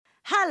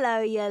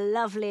Hello, you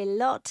lovely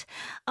lot.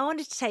 I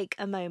wanted to take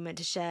a moment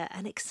to share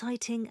an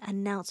exciting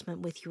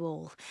announcement with you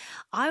all.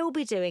 I will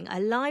be doing a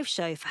live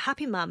show for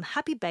Happy Mum,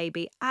 Happy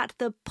Baby at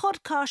the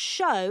Podcast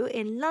Show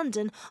in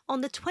London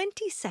on the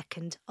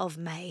 22nd of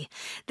May.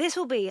 This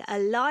will be a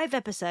live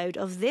episode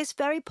of this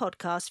very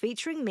podcast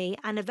featuring me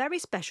and a very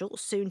special,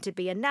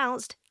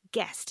 soon-to-be-announced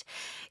guest.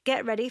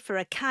 Get ready for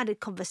a candid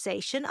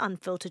conversation,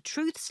 unfiltered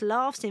truths,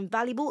 laughs,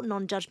 invaluable,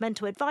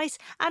 non-judgmental advice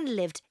and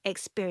lived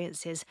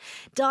experiences.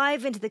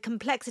 Dive into the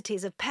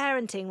complexities of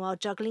parenting while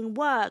juggling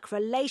work,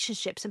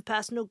 relationships and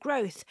personal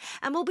growth.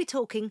 And we'll be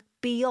talking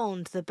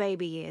beyond the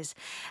baby years.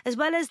 As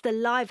well as the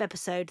live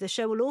episode, the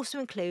show will also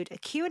include a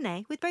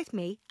Q&A with both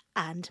me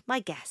and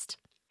my guest.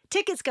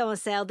 Tickets go on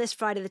sale this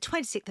Friday the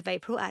 26th of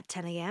April at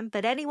 10 a.m,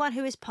 but anyone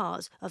who is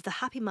part of the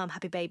Happy Mum,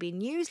 Happy Baby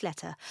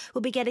newsletter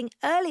will be getting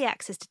early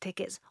access to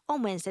tickets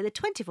on Wednesday the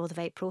 24th of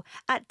April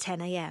at 10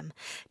 a.m.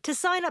 To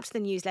sign up to the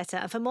newsletter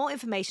and for more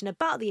information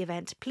about the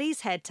event,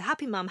 please head to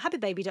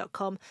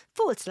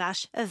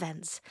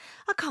happymumhappybaby.com/events.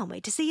 I can't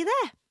wait to see you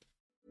there.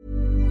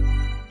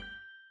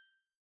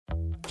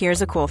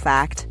 Here's a cool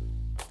fact.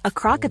 A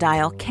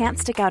crocodile can't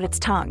stick out its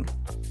tongue.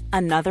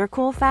 Another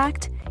cool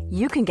fact,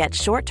 you can get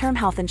short-term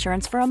health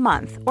insurance for a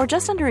month or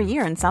just under a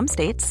year in some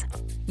states.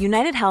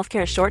 United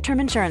Healthcare short-term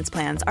insurance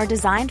plans are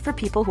designed for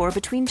people who are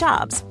between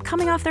jobs,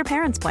 coming off their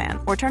parents' plan,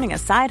 or turning a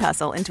side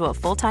hustle into a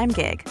full-time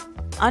gig.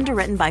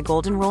 Underwritten by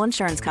Golden Rule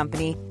Insurance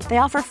Company, they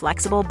offer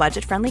flexible,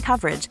 budget-friendly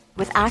coverage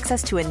with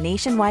access to a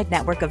nationwide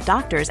network of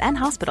doctors and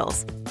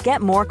hospitals.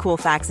 Get more cool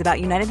facts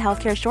about United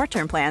Healthcare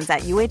short-term plans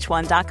at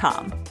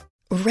uh1.com.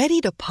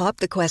 Ready to pop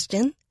the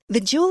question? The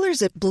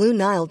jewelers at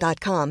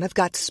BlueNile.com have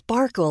got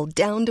sparkle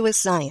down to a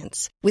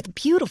science with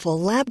beautiful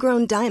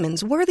lab-grown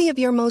diamonds worthy of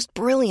your most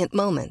brilliant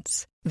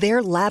moments.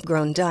 Their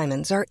lab-grown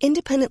diamonds are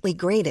independently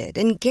graded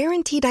and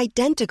guaranteed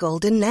identical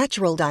to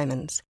natural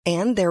diamonds,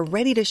 and they're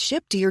ready to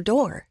ship to your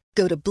door.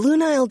 Go to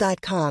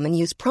BlueNile.com and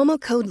use promo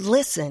code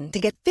LISTEN to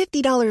get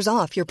 $50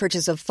 off your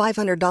purchase of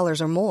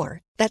 $500 or more.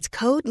 That's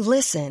code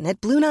LISTEN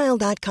at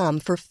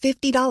BlueNile.com for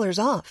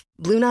 $50 off.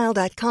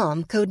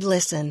 BlueNile.com, code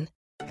LISTEN.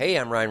 Hey,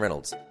 I'm Ryan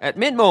Reynolds. At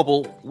Mint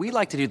Mobile, we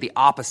like to do the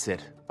opposite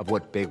of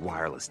what Big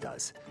Wireless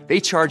does. They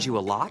charge you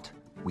a lot,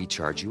 we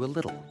charge you a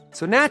little.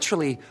 So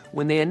naturally,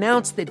 when they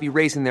announced they'd be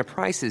raising their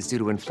prices due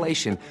to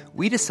inflation,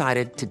 we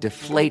decided to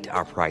deflate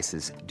our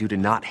prices due to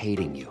not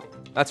hating you.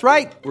 That's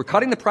right. We're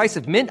cutting the price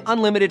of Mint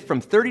Unlimited from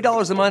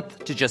 $30 a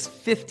month to just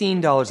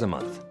 $15 a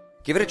month.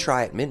 Give it a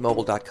try at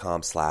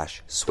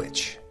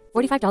mintmobile.com/switch.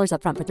 $45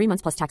 up front for 3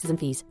 months plus taxes and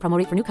fees. Promo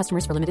rate for new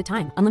customers for limited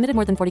time. Unlimited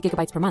more than 40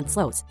 gigabytes per month.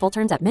 Slows full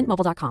terms at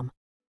mintmobile.com.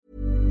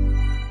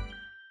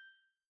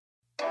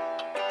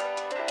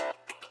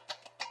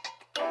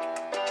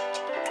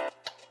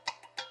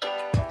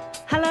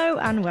 Hello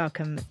and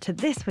welcome to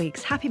this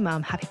week's Happy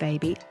Mum, Happy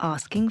Baby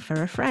Asking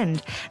for a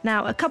Friend.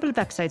 Now, a couple of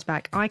episodes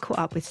back, I caught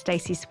up with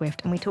Stacey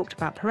Swift and we talked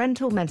about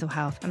parental mental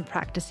health and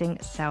practicing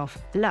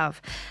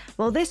self-love.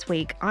 Well, this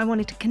week, I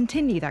wanted to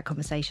continue that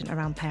conversation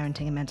around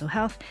parenting and mental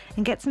health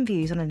and get some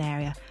views on an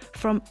area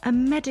from a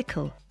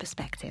medical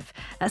perspective.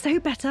 So who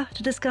better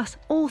to discuss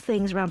all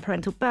things around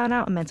parental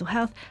burnout and mental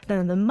health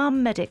than the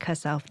mum medic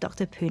herself,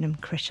 Dr. Poonam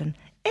Krishan.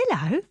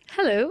 Hello.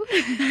 Hello.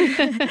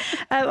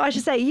 I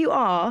should say you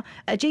are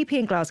a GP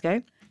in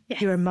Glasgow. Yes.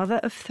 You're a mother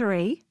of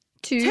three.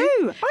 Two.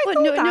 I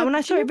thought that when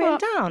I saw it written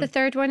down. The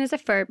third one is a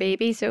fur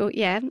baby, so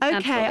yeah.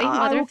 Okay,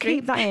 I will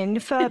keep that in.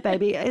 Fur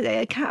baby.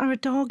 A cat or a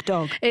dog?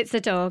 Dog. It's a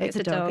dog. It's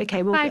a dog.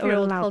 Okay, we'll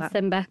 5-year-old allow called that.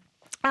 Simba.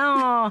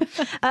 A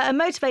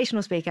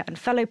motivational speaker and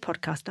fellow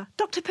podcaster,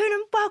 Dr.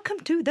 Poonam,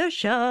 welcome to the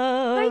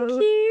show. Thank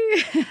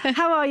you.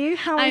 How are you?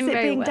 How is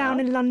it being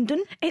down in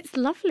London? It's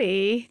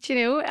lovely. Do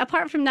you know,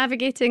 apart from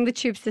navigating the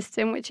tube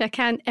system, which I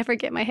can't ever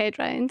get my head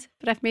round,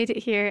 but I've made it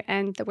here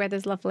and the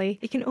weather's lovely.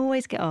 You can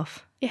always get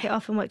off. Yeah. Get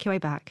off and work your way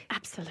back.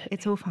 Absolutely.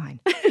 It's all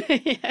fine.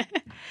 Yeah.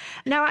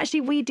 Now,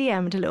 actually, we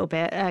DM'd a little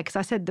bit because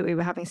I said that we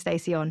were having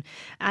Stacey on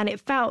and it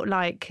felt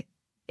like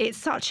it's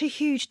such a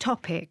huge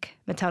topic,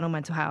 maternal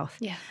mental health.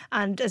 Yeah.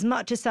 And as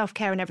much as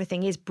self-care and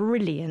everything is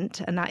brilliant,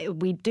 and that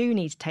we do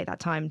need to take that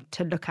time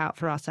to look out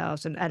for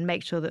ourselves and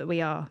make sure that we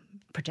are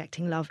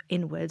projecting love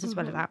inwards as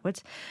well as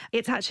outwards,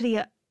 it's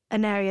actually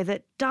an area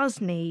that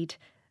does need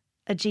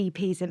a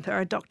GP's input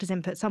or a doctor's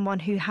input, someone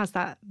who has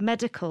that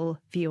medical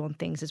view on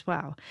things as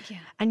well. Yeah.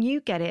 And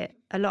you get it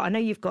a lot. I know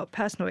you've got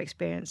personal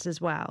experience as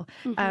well,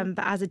 but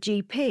as a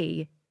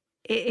GP,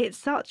 it's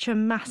such a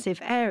massive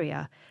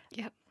area.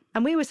 Yep.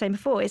 And we were saying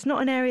before, it's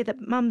not an area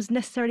that mums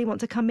necessarily want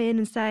to come in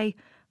and say,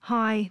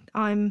 hi,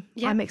 I'm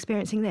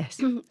experiencing this.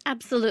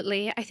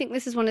 Absolutely. I think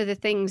this is one of the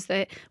things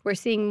that we're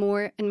seeing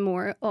more and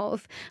more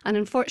of. And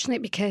unfortunately,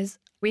 because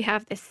we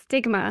have this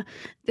stigma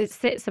that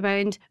sits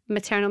around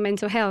maternal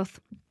mental health,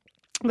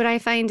 what I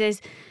find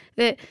is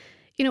that,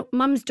 you know,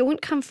 mums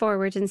don't come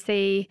forward and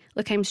say,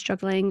 look, I'm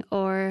struggling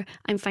or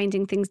I'm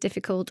finding things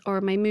difficult or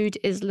my mood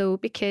is low,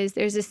 because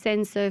there's a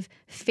sense of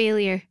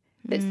failure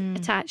that's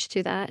attached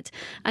to that.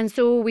 And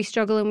so we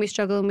struggle and we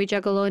struggle and we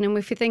juggle on. And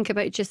if you think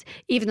about just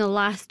even the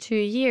last 2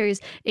 years,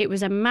 it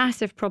was a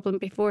massive problem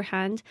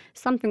beforehand,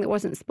 something that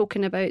wasn't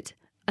spoken about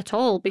at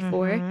all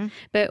before.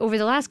 But over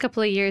the last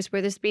couple of years,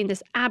 where there's been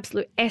this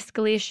absolute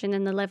escalation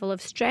in the level of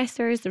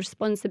stressors, the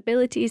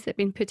responsibilities that have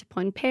been put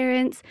upon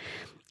parents,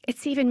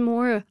 it's even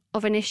more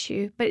of an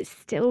issue, but it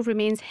still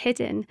remains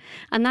hidden.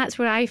 And that's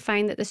where I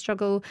find that the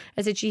struggle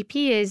as a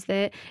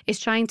GP is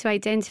trying to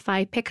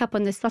identify, pick up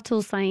on the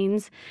subtle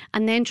signs,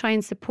 and then try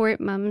and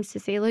support mums to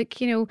say, look,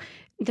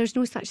 there's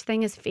no such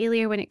thing as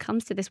failure when it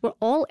comes to this. We're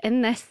all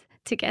in this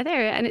together,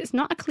 and it's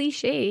not a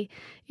cliche.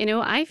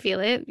 I feel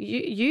it.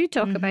 You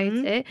talk about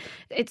it.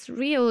 It's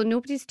real.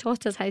 Nobody's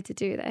taught us how to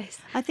do this.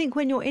 I think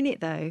when you're in it,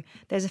 though,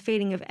 there's a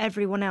feeling of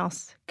everyone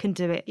else can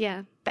do it.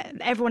 Yeah.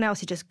 Everyone else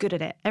is just good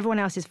at it. Everyone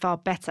else is far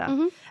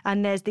better.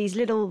 And there's these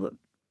little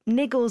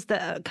niggles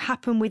that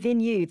happen within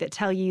you that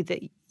tell you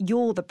that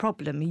you're the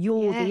problem,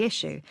 you're the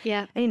issue.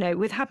 Yeah. And,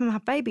 with Happy Mum,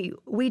 Happy Baby,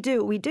 we do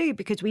what we do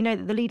because we know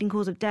that the leading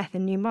cause of death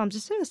in new mums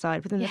is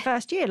suicide within the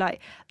first year.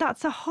 Like,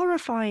 that's a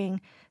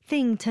horrifying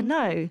thing to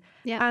know.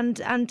 Yeah.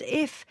 And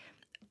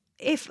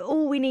if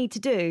all we need to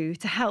do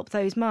to help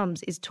those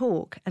mums is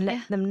talk and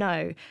let them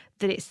know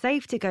that it's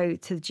safe to go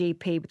to the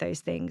GP with those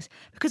things.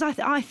 Because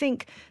I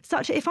think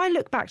if I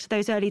look back to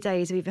those early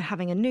days of even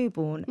having a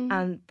newborn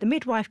and the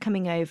midwife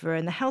coming over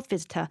and the health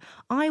visitor,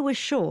 I was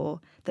sure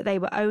that they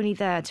were only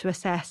there to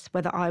assess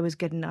whether I was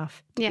good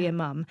enough to be a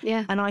mum.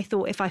 Yeah. And I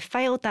thought if I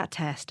failed that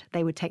test,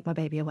 they would take my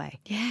baby away.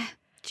 Yeah.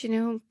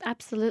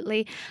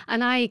 Absolutely.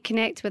 And I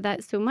connect with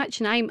that so much.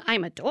 And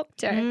I'm a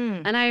doctor.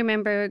 And I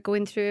remember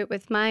going through it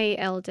with my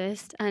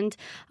eldest. And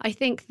I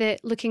think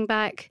that looking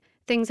back,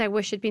 things I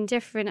wish had been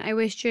different. I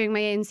wish during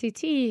my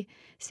NCT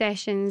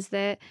sessions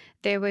that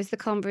there was the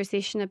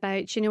conversation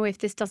about, if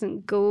this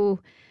doesn't go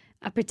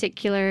a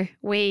particular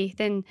way,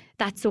 then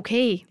that's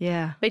okay.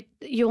 Yeah. But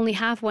you only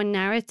have one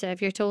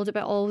narrative. You're told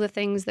about all the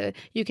things that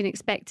you can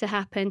expect to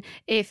happen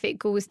if it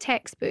goes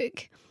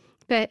textbook.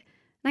 But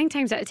 9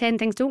 times out of 10,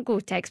 things don't go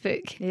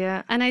textbook.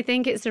 Yeah. And I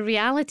think it's a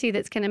reality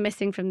that's kind of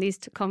missing from these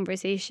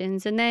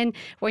conversations. And then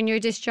when you're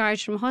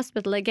discharged from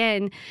hospital,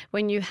 again,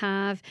 when you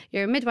have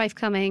your midwife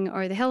coming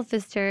or the health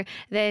visitor,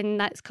 then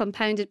that's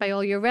compounded by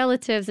all your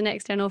relatives and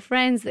external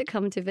friends that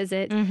come to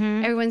visit.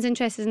 Everyone's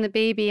interested in the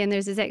baby, and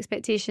there's this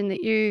expectation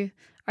that you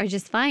are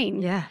just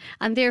fine. Yeah.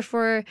 And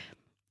therefore,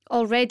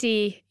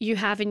 already you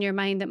have in your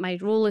mind that my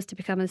role is to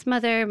become this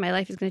mother, my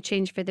life is going to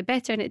change for the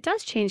better, and it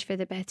does change for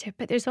the better,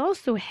 but there's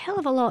also a hell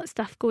of a lot of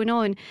stuff going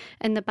on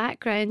in the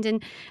background.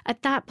 And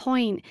at that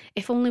point,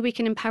 if only we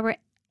can empower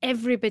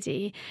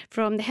everybody,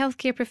 from the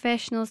healthcare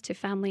professionals to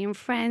family and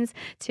friends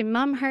to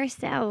mum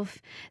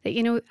herself,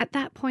 that, at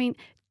that point,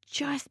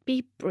 just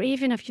be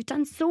brave enough. You've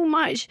done so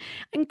much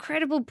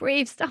incredible,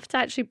 brave stuff to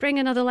actually bring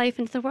another life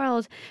into the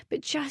world,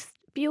 but just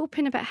be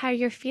open about how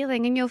you're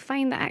feeling, and you'll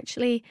find that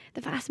actually the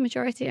vast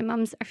majority of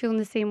mums are feeling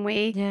the same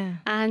way. Yeah.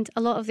 And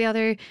a lot of the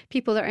other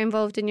people that are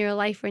involved in your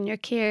life or in your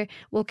care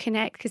will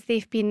connect because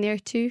they've been there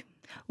too.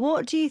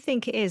 What do you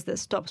think it is that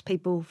stops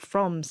people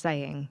from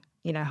saying,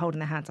 holding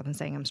their hands up and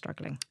saying, I'm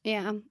struggling?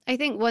 Yeah, I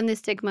think one, the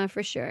stigma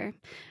for sure,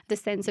 the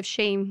sense of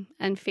shame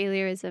and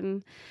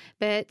failureism,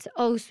 but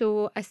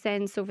also a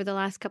sense over the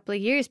last couple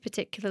of years,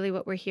 particularly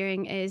what we're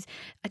hearing is,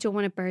 I don't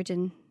want to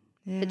burden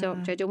the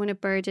doctor. I don't want to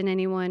burden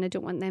anyone. I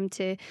don't want them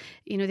to,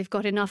 they've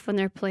got enough on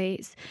their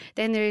plates.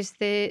 Then there's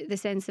the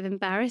sense of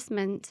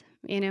embarrassment,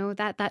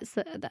 that's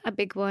a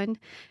big one.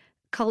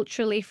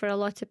 Culturally, for a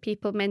lot of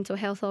people, mental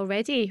health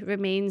already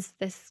remains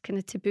this kind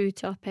of taboo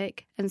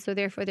topic. And so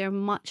therefore they're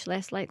much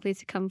less likely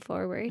to come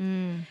forward.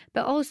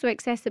 But also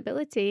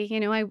accessibility.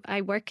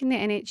 I work in the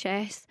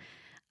NHS,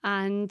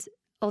 and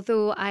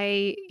although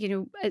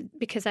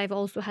because I've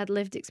also had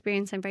lived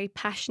experience, I'm very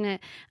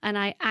passionate and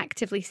I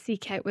actively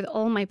seek out with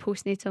all my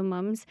postnatal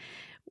mums,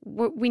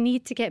 we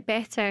need to get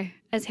better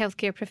as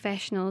healthcare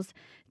professionals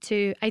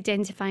to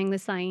identifying the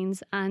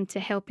signs and to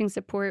helping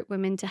support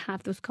women to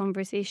have those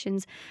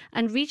conversations.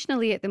 And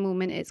regionally at the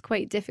moment, it's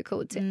quite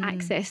difficult to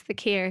access the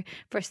care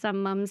for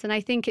some mums. And I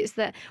think it's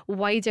that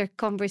wider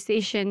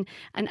conversation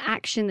and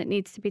action that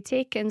needs to be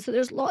taken. So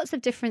there's lots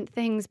of different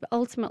things, but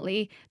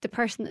ultimately the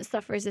person that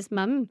suffers is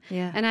mum.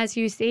 Yeah. And as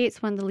you say,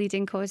 it's one of the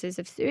leading causes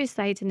of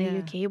suicide in the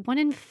UK. 1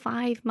 in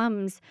 5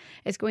 mums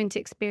is going to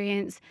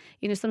experience,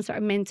 some sort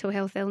of mental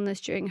health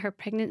illness during her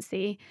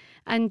pregnancy.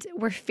 And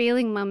we're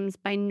failing mums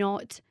by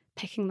not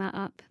picking that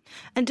up.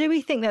 And do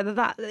we think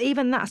that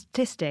even that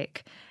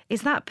statistic,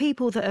 is that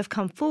people that have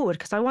come forward?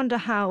 Because I wonder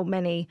how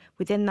many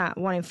within that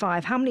 1 in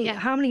 5, how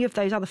many of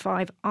those other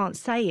 5 aren't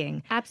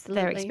saying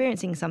Absolutely. they're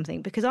experiencing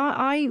something? Because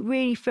I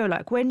really feel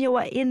like when you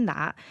are in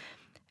that,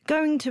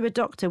 going to a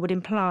doctor would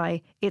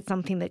imply it's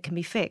something that can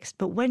be fixed.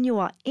 But when you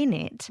are in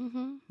it,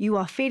 you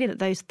are feeling that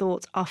those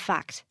thoughts are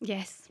fact.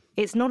 Yes.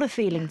 It's not a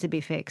feeling to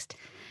be fixed.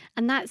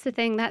 And that's the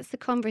thing, that's the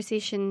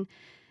conversation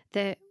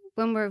that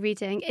when we're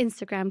reading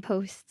Instagram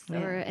posts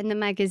or in the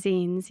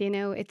magazines,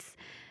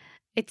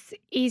 it's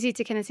easy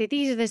to kind of say,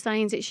 these are the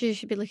signs that you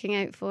should be looking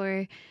out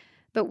for.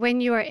 But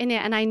when you are in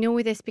it, and I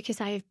know this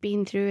because I have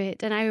been through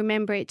it, and I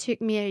remember it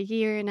took me 1.5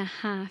 years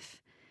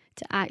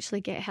to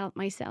actually get help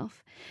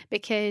myself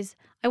because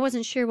I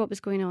wasn't sure what was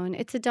going on.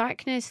 It's a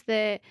darkness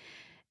that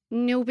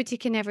nobody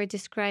can ever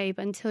describe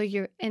until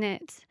you're in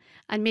it.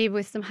 And maybe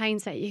with some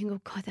hindsight, you can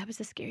go, God, that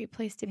was a scary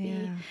place to be.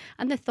 Yeah.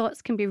 And the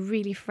thoughts can be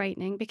really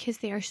frightening because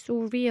they are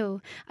so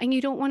real and you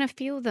don't want to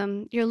feel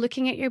them. You're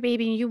looking at your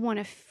baby and you want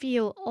to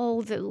feel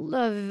all the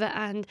love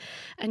and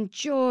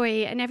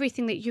joy and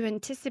everything that you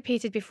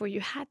anticipated before you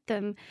had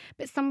them.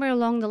 But somewhere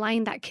along the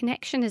line, that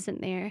connection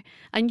isn't there.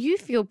 And you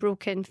feel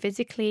broken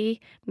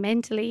physically,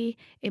 mentally,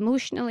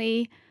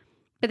 emotionally.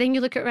 But then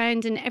you look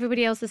around and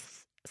everybody else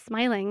is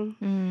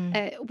smiling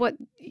at what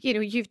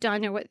you've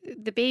done or what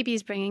the baby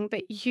is bringing,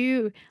 but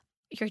you're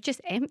just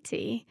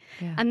empty.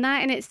 And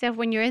that in itself,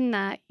 when you're in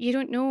that, you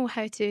don't know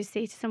how to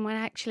say to someone,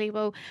 actually,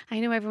 well, I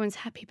know everyone's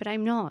happy, but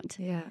I'm not.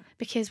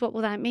 Because what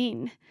will that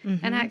mean?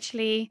 And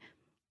actually,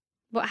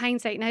 what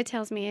hindsight now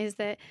tells me is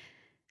that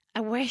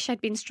I wish I'd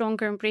been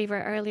stronger and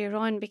braver earlier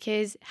on,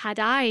 because had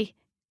I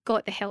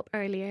got the help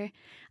earlier,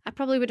 I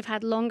probably would have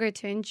had longer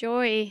to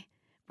enjoy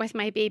with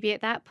my baby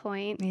at that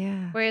point.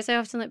 Whereas I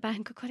often look back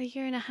and go, God, 1.5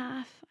 years,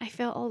 I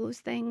felt all those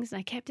things and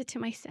I kept it to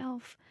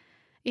myself.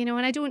 And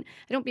I don't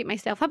beat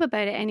myself up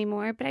about it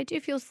anymore, but I do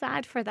feel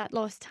sad for that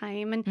lost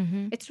time.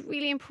 And it's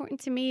really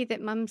important to me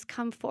that mums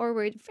come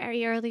forward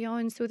very early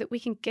on so that we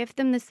can give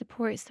them the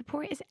support.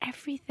 Support is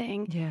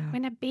everything.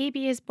 When a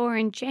baby is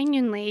born,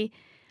 genuinely,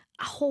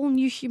 a whole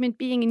new human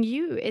being in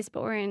you is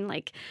born.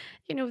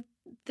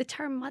 The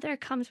term mother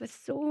comes with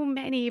so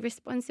many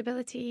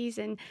responsibilities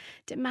and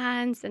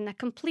demands and a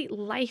complete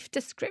life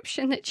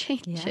description that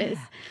changes.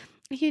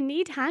 You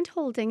need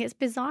hand-holding. It's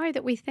bizarre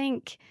that we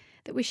think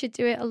that we should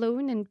do it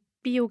alone and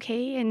be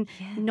okay and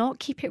not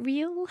keep it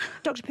real.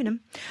 Dr. Pinham,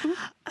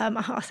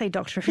 I'll say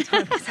doctor every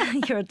time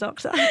because you're a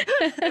doctor.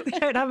 We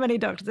don't have many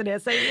doctors in here,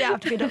 so you have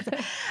to be a doctor.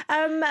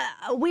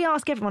 We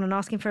ask everyone on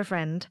Asking for a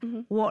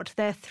Friend what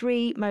their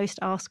 3 most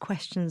asked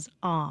questions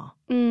are.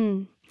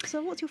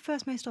 So what's your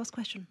first most asked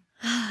question?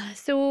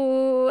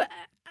 So,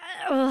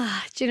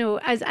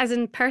 as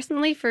in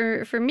personally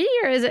for me,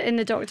 or is it in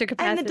the doctor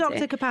capacity? In the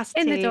doctor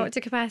capacity. In the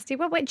doctor capacity.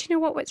 Well, do you know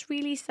what? What's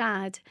really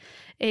sad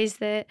is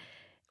that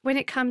when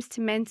it comes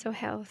to mental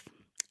health,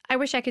 I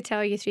wish I could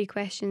tell you 3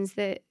 questions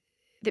that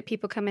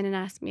people come in and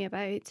ask me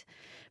about.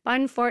 But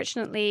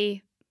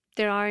unfortunately,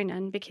 there are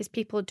none because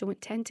people don't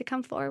tend to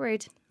come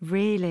forward.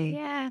 Really?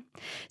 Yeah.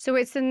 So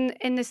it's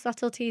in the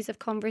subtleties of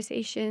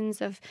conversations,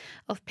 of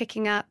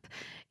picking up,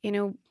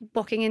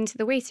 walking into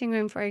the waiting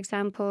room, for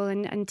example,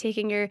 and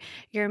taking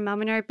your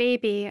mum and her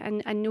baby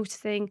and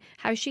noticing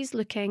how she's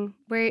looking,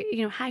 where,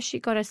 has she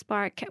got a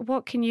spark?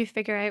 What can you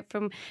figure out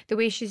from the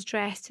way she's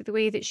dressed to the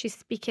way that she's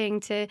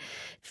speaking to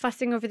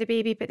fussing over the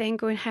baby, but then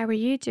going, how are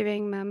you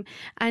doing, mum?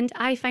 And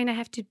I find I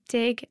have to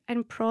dig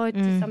and prod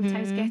to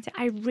sometimes get it.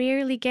 I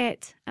rarely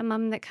get a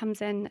mum that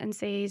comes in and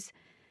says,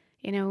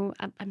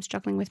 I'm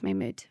struggling with my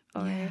mood,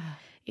 or,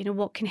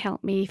 what can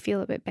help me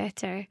feel a bit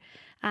better?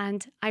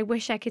 And I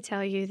wish I could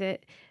tell you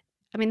that,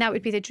 that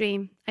would be the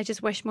dream. I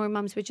just wish more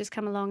mums would just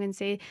come along and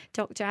say,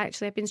 Doctor,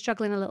 actually, I've been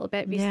struggling a little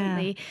bit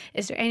recently.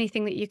 Is there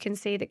anything that you can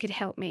say that could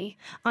help me?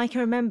 I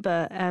can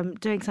remember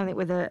doing something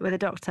with a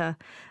doctor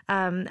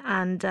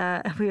and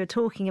we were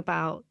talking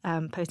about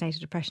postnatal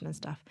depression and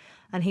stuff.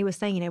 And he was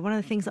saying, one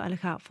of the things that I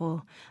look out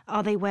for,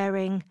 are they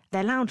wearing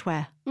their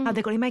loungewear? Have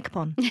they got any makeup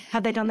on?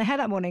 Have they done their hair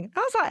that morning? I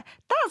was like,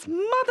 that's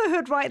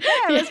motherhood right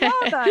there as well,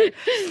 though.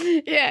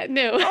 Yeah,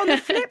 no. On the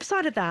flip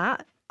side of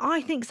that,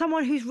 I think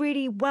someone who's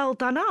really well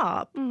done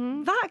up,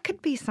 that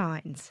could be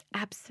signs.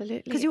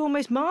 Absolutely. Because you're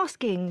almost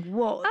masking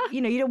what,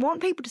 you don't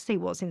want people to see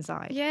what's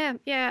inside. Yeah.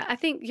 I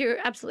think you're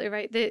absolutely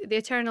right. The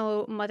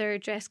eternal mother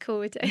dress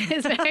code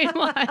is very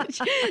much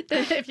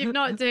that if you're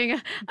not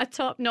doing a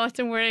top knot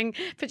and wearing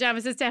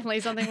pyjamas, there's definitely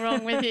something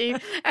wrong with you.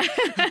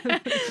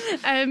 But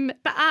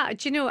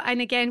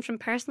and again, from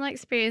personal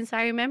experience,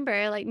 I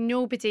remember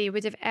nobody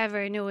would have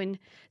ever known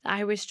that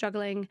I was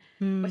struggling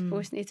with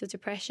postnatal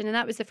depression. And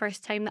that was the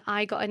first time that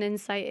I got an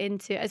insight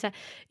into, as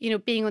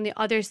being on the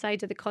other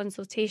side of the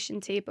consultation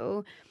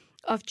table,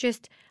 of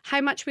just how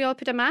much we all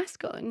put a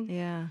mask on.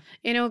 Yeah.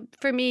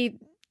 For me,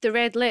 the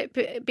red lip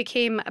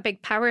became a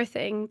big power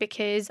thing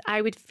because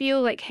I would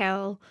feel like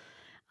hell.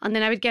 And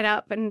then I would get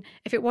up, and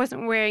if it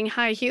wasn't wearing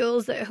high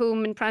heels at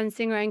home and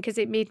prancing around because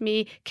it made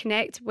me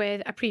connect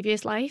with a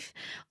previous life,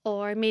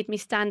 or made me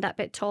stand that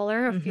bit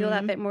taller or feel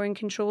that bit more in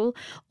control,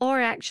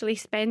 or actually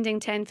spending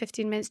 10,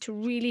 15 minutes to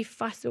really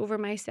fuss over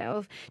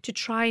myself to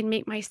try and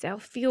make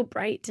myself feel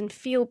bright and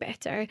feel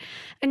better.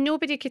 And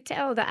nobody could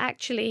tell that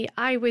actually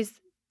I was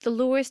the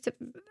lowest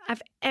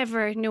I've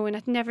ever known.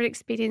 I'd never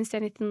experienced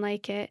anything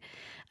like it.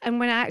 And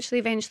when I actually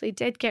eventually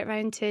did get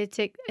round to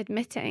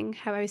admitting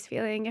how I was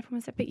feeling,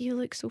 everyone said, but you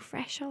look so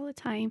fresh all the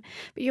time.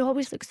 But you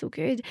always look so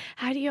good.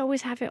 How do you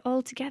always have it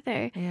all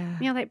together? Yeah.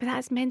 And you're like, but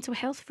that's mental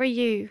health for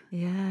you.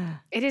 Yeah.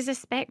 It is a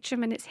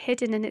spectrum, and it's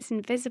hidden and it's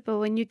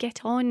invisible, and you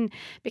get on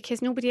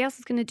because nobody else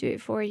is going to do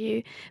it for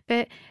you.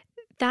 But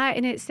that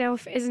in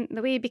itself isn't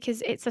the way,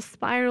 because it's a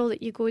spiral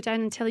that you go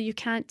down until you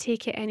can't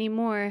take it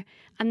anymore,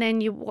 and then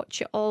you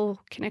watch it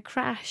all kind of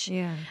crash.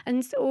 Yeah.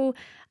 And so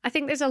I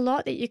think there's a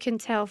lot that you can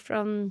tell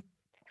from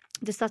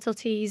the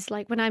subtleties,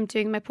 like when I'm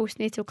doing my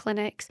postnatal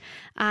clinics,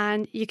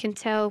 and you can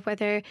tell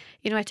whether,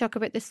 I talk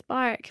about the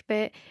spark,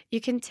 but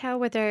you can tell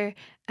whether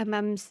a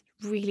mum's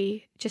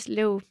really just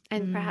low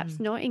and perhaps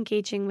not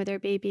engaging with her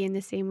baby in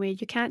the same way.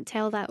 You can't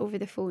tell that over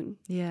the phone.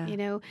 Yeah.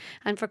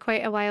 And for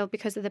quite a while,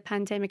 because of the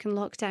pandemic and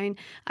lockdown,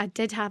 I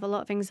did have a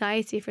lot of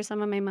anxiety for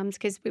some of my mums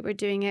because we were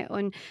doing it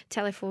on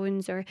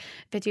telephones or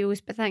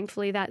videos, but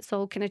thankfully that's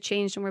all kind of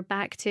changed and we're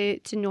back to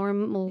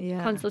normal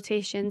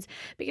consultations.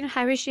 But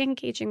how is she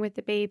engaging with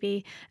the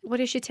baby?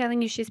 What is she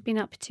telling you she's been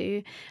up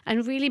to?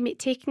 And really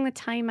taking the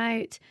time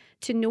out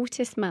to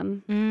notice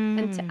mum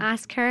and to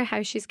ask her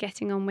how she's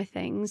getting on with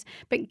things,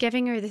 but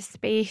giving her the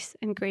space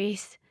and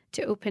grace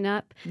to open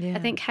up. Yeah. I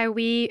think how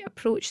we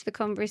approach the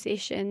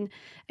conversation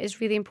is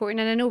really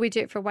important. And I know we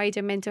do it for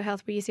wider mental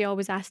health where you say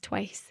always ask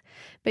twice.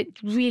 But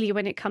really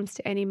when it comes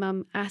to any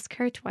mum, ask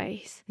her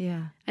twice.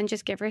 Yeah. And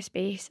just give her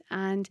space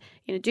and,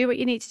 do what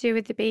you need to do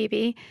with the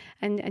baby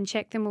and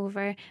check them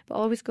over. But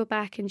always go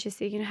back and just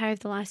say, how have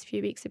the last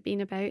few weeks have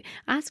been about?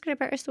 Ask her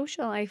about her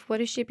social life.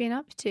 What has she been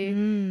up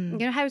to?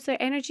 How's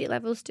their energy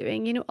levels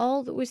doing?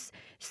 All those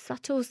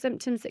subtle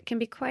symptoms that can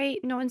be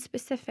quite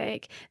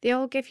non-specific. They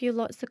all give you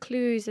lots of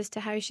clues as to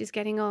how she's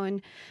getting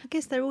on. I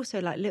guess they're also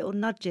like little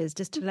nudges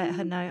just to let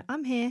her know,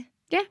 I'm here.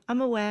 Yeah.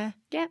 I'm aware.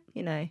 Yeah.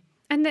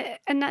 And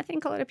I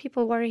think a lot of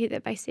people worry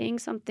that by saying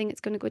something, it's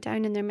going to go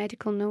down in their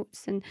medical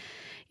notes and,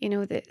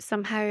 that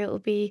somehow it'll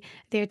be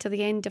there till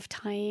the end of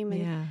time.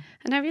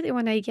 And I really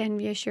want to, again,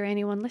 reassure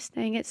anyone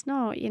listening, it's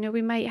not.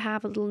 We might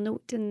have a little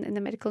note in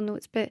the medical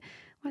notes, but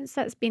once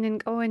that's been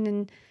and gone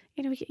and,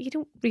 you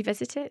don't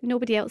revisit it.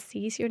 Nobody else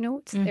sees your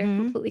notes. They're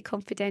completely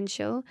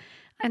confidential.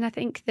 And I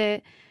think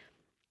that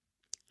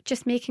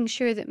just making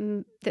sure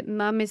that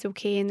mum is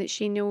okay and that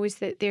she knows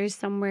that there's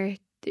somewhere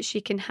that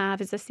she can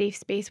have as a safe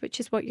space, which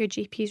is what your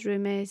GP's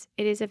room is.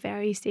 It is a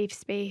very safe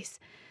space.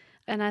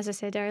 And as I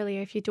said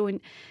earlier, if you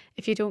don't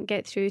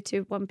get through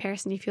to one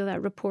person, you feel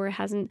that rapport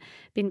hasn't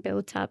been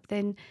built up,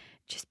 then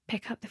just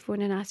pick up the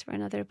phone and ask for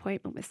another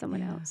appointment with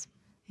someone else.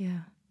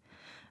 Yeah.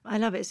 I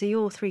love it. So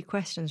your 3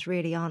 questions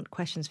really aren't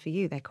questions for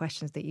you. They're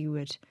questions that you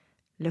would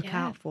look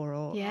out for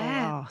or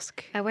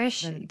ask. I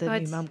wish. The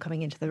new mum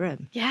coming into the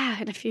room.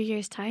 Yeah, in a few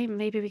years' time,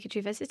 maybe we could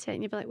revisit it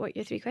and you'd be like, what are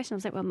your 3 questions? I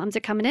was like, well, mums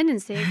are coming in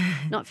and saying,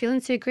 not feeling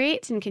so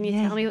great, and can you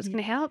tell me what's going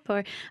to help?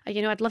 Or,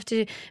 I'd love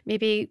to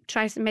maybe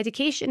try some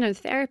medication or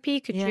therapy.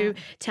 Could you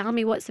tell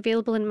me what's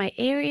available in my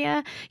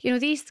area?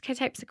 These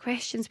types of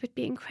questions would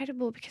be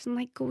incredible because I'm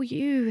like, go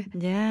you.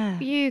 Yeah.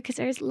 Go you, because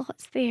there's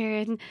lots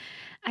there.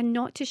 And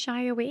not to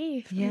shy away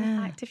from the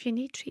fact if you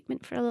need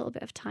treatment for a little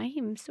bit of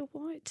time, so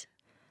what?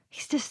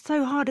 It's just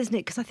so hard, isn't it?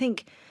 Because I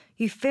think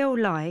you feel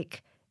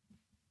like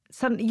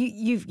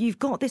you've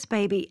got this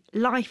baby,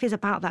 life is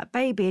about that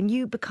baby, and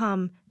you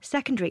become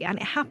secondary, and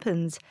it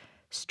happens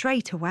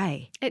straight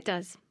away. It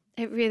does.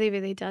 It really,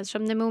 really does.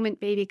 From the moment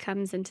baby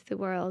comes into the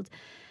world,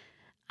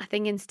 I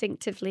think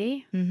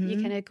instinctively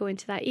you kind of go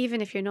into that. Even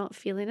if you're not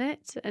feeling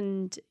it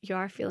and you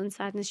are feeling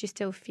sadness, you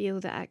still feel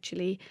that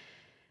actually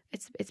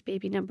it's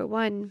baby number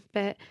one.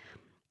 But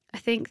I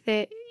think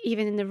that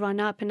even in the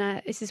run-up,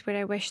 and this is where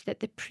I wish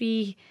that the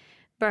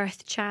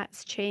pre-birth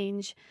chats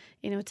change,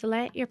 to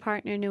let your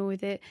partner know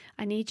that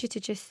I need you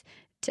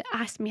to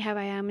ask me how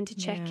I am and to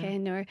check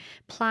in or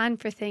plan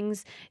for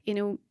things,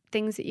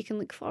 things that you can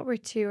look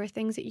forward to or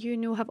things that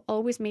have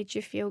always made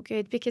you feel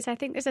good. Because I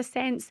think there's a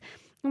sense,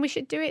 and we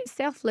should do it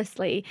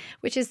selflessly,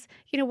 which is,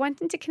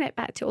 wanting to connect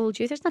back to old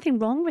you. There's nothing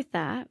wrong with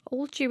that.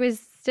 Old you is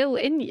still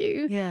in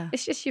you. Yeah.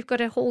 It's just you've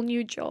got a whole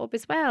new job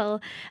as well.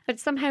 But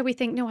somehow we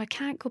think, no, I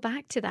can't go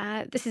back to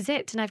that. This is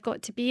it. And I've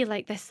got to be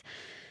like this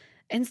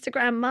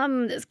Instagram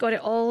mum that's got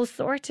it all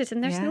sorted.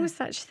 And there's no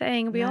such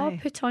thing. We all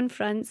put on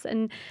fronts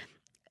and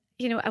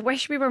I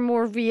wish we were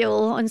more real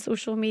on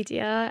social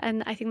media,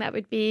 and I think that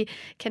would be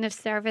kind of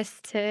service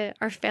to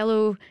our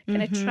fellow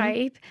kind of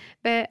tribe.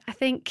 But I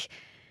think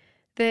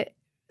that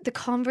the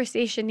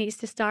conversation needs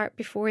to start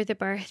before the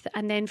birth,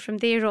 and then from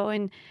there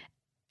on,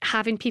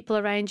 having people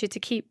around you to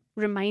keep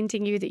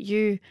reminding you that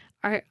you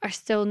are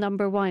still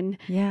number one.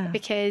 Yeah.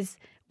 Because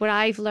what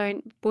I've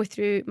learned, both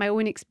through my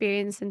own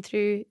experience and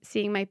through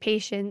seeing my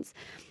patients,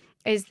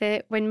 is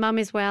that when mum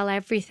is well,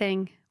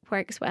 everything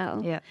works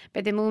well. Yeah.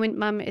 But the moment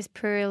mum is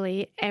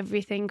poorly,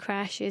 everything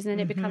crashes and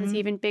it becomes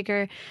even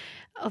bigger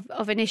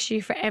of an issue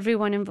for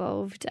everyone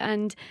involved.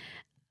 And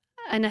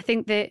I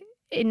think that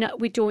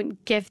we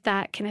don't give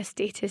that kind of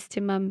status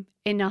to mum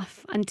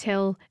enough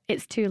until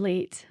it's too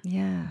late.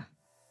 Yeah.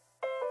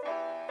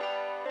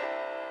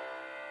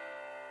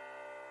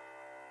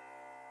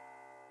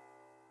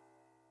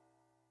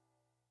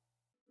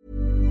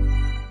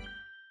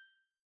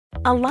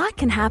 A lot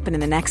can happen in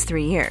the next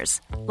 3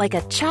 years. Like a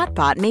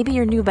chatbot may be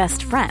your new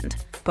best friend.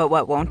 But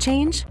what won't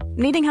change?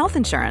 Needing health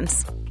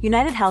insurance.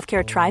 United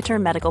Healthcare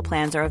Tri-Term Medical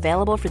Plans are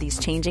available for these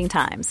changing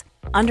times.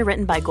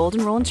 Underwritten by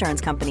Golden Rule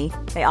Insurance Company,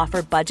 they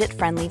offer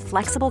budget-friendly,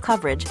 flexible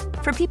coverage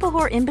for people who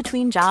are in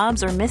between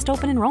jobs or missed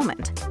open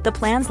enrollment. The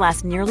plans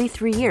last nearly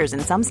 3 years in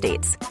some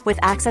states, with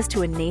access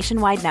to a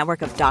nationwide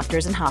network of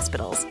doctors and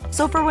hospitals.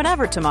 So for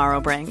whatever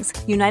tomorrow brings,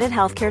 United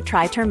Healthcare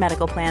Tri-Term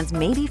Medical Plans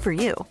may be for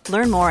you.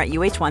 Learn more at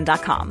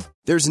uh1.com.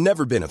 There's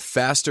never been a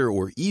faster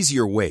or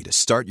easier way to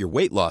start your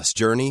weight loss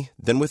journey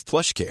than with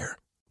PlushCare.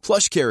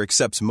 PlushCare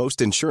accepts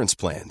most insurance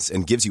plans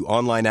and gives you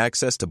online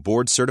access to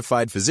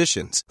board-certified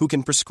physicians who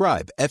can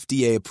prescribe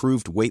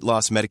FDA-approved weight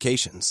loss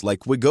medications like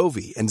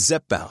Wegovy and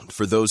Zepbound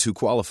for those who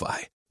qualify.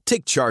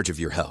 Take charge of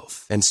your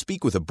health and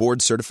speak with a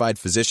board-certified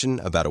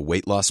physician about a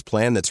weight loss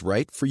plan that's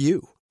right for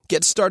you.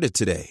 Get started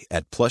today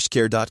at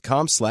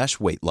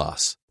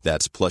plushcare.com/weight-loss.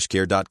 That's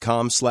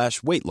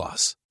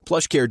plushcare.com/weight-loss.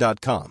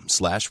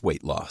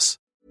 plushcare.com/weight-loss.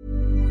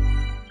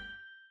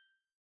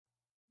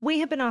 We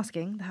have been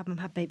asking the Have Mum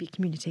Have Baby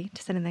community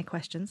to send in their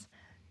questions.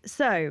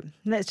 So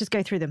let's just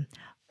go through them.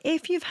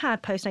 If you've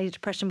had postnatal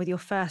depression with your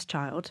first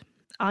child,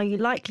 are you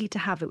likely to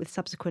have it with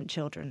subsequent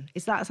children?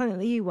 Is that something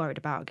that you worried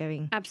about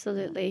going?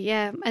 Absolutely,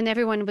 yeah. And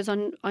everyone was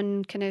on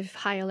kind of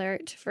high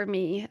alert for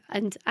me.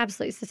 And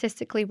absolutely,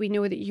 statistically, we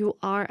know that you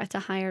are at a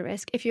higher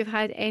risk. If you've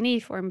had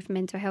any form of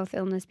mental health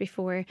illness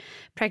before,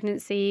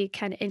 pregnancy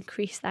can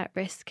increase that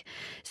risk.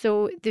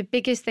 So the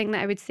biggest thing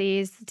that I would say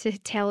is to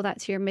tell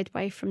that to your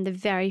midwife from the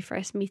very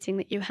first meeting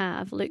that you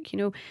have. Look,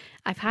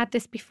 I've had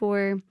this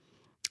before,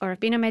 or I've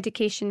been on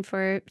medication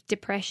for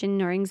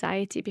depression or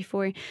anxiety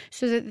before,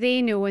 so that they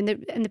know. And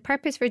the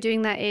purpose for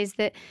doing that is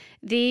that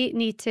they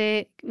need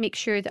to make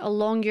sure that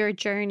along your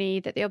journey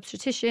that the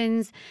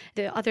obstetricians,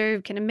 the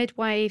other kind of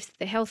midwives,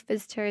 the health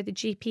visitor, the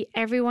GP,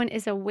 everyone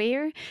is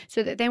aware,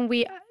 so that then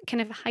we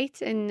kind of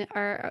heighten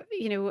our,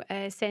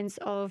 sense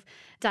of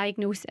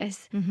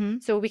diagnosis. Mm-hmm.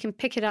 So we can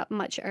pick it up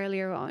much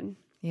earlier on.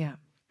 Yeah.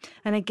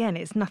 And again,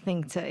 it's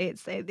nothing to.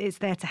 It's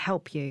there to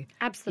help you.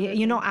 Absolutely,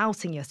 you're not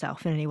outing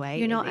yourself in any way.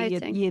 You're not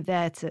outing. You're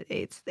there to.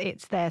 It's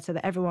there so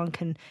that everyone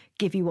can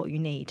give you what you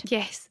need.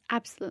 Yes,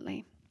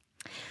 absolutely.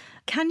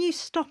 Can you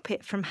stop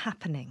it from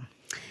happening?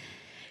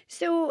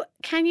 So,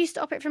 can you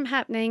stop it from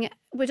happening?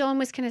 Would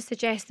almost kind of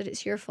suggest that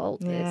it's your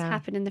fault that it's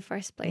happened in the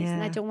first place.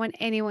 And I don't want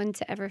anyone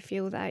to ever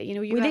feel that.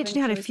 We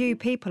literally had a few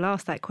people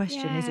ask that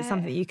question. Yeah. Is it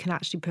something that you can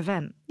actually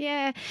prevent?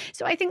 Yeah.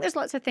 So I think there's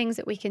lots of things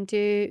that we can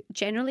do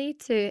generally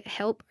to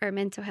help our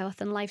mental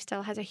health, and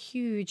lifestyle has a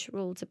huge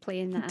role to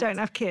play in that. Don't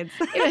have kids.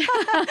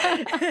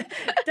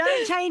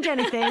 Don't change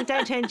anything.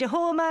 Don't change your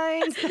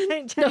hormones.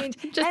 Don't change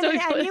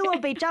anything, and you will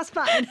be just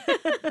fine.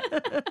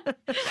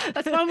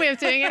 That's one way of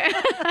doing it.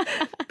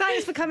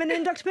 Thanks for coming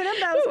in, Dr. Pinham.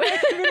 That was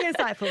really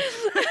insightful.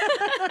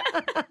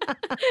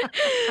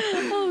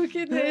 Oh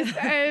goodness.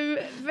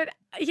 But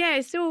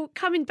yeah, so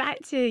coming back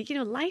to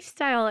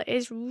lifestyle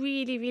is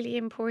really, really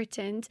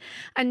important,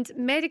 and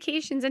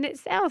medications in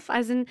itself,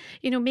 as in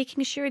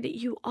making sure that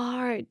you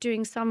are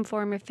doing some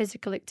form of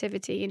physical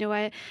activity.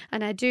 I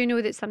do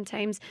know that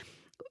sometimes,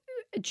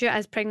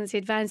 as pregnancy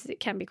advances, it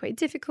can be quite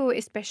difficult,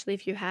 especially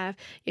if you have,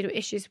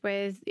 issues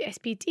with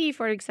SPD,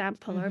 for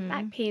example, or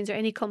back pains or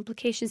any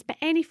complications. But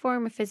any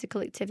form of physical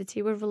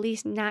activity will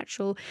release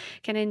natural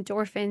kind of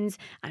endorphins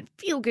and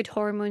feel-good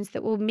hormones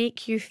that will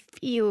make you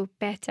feel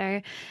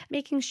better.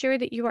 Making sure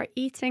that you are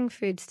eating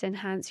foods to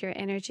enhance your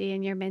energy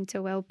and your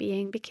mental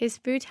well-being, because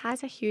food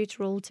has a huge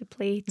role to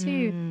play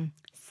too.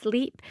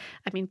 Sleep.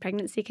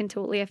 Pregnancy can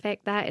totally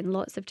affect that in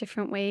lots of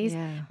different ways.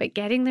 Yeah. But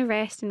getting the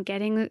rest and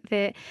getting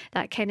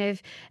that kind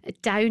of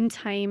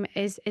downtime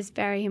is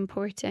very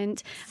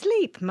important.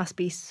 Sleep must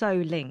be so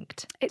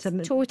linked. It's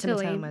to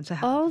totally. mental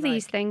health. All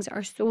these things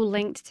are so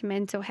linked to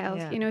mental health.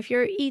 Yeah. If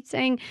you're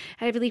eating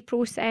heavily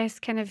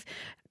processed kind of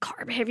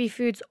carb-heavy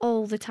foods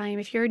all the time,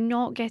 if you're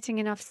not getting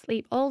enough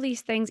sleep, all these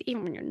things,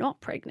 even when you're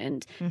not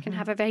pregnant, can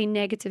have a very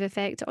negative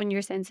effect on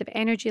your sense of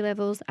energy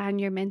levels and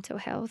your mental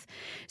health.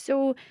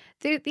 So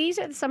these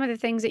are some of the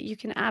things that you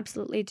can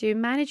absolutely do.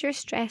 Manage your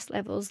stress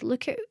levels.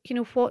 Look at,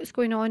 what's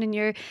going on in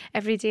your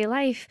everyday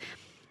life.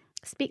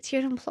 Speak to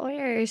your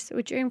employers.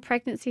 So during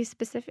pregnancy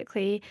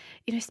specifically,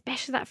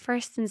 especially that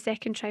first and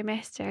second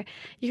trimester,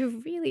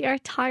 you really are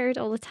tired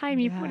all the time.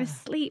 You want to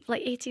sleep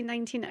like 18,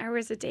 19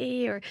 hours a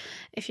day. Or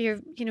if you're,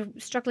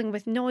 struggling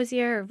with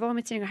nausea or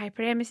vomiting or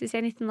hyperemesis,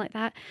 anything like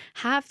that,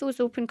 have those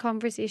open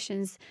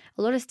conversations.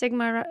 A lot of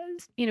stigma,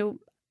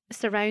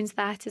 surrounds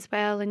that as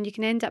well, and you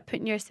can end up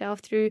putting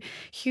yourself through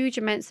huge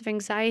amounts of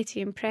anxiety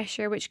and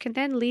pressure, which can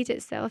then lead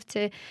itself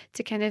to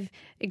kind of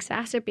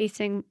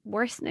exacerbating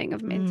worsening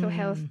of mental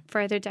health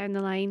further down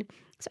the line.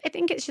 So I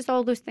think it's just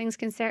all those things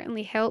can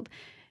certainly help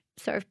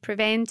sort of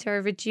prevent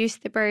or reduce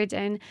the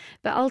burden,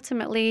 but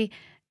ultimately,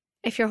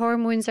 if your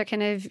hormones are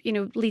kind of,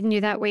 leading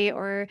you that way,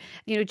 or,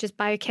 just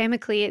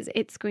biochemically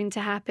it's going to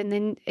happen,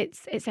 then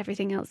it's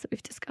everything else that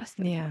we've discussed.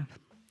 Yeah.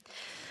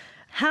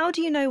 How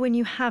do you know when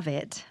you have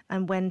it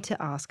and when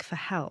to ask for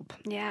help?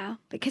 Yeah.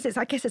 Because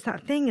I guess it's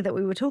that thing that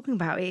we were talking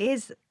about.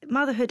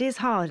 Motherhood is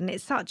hard, and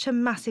it's such a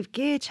massive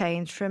gear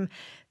change from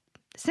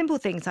simple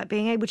things like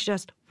being able to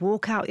just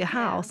walk out your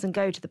house and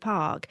go to the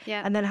park,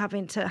 and then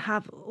having to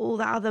have all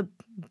that other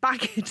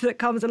baggage that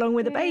comes along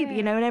with a baby,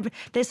 you know, and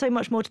there's so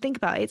much more to think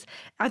about.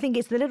 I think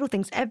it's the little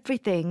things.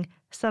 Everything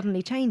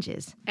suddenly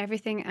changes.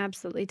 Everything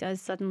absolutely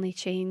does suddenly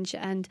change.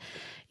 And,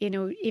 you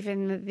know,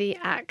 even the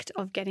act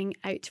of getting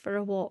out for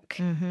a walk,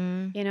 you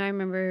know, I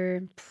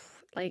remember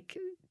like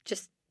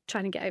just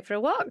trying to get out for a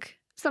walk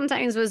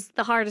sometimes was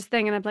the hardest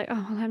thing. And I'm like,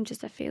 oh, well, I'm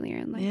just a failure.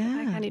 And like,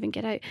 I can't even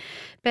get out.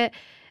 But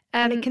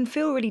and it can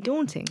feel really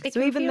daunting.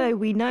 So even though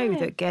we know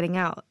that getting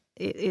out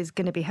is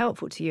going to be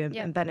helpful to you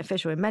and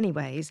beneficial in many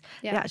ways,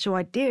 the actual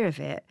idea of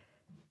it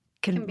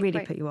can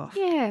really put you off.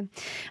 Yeah.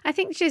 I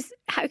think just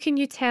how can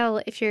you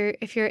tell if you're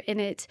in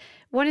it?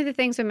 One of the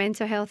things with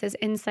mental health is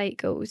insight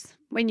goes.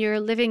 When you're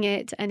living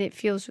it and it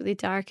feels really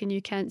dark and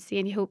you can't see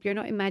any hope, you're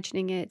not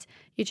imagining it.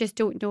 You just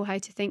don't know how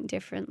to think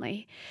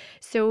differently.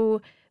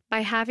 So by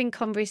having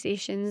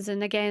conversations,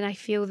 and again, I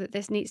feel that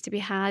this needs to be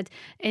had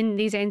in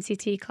these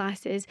NCT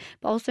classes,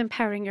 but also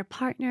empowering your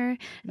partner,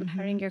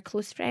 empowering your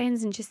close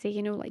friends, and just say,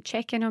 you know, like,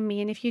 check in on me.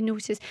 And if you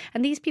notice,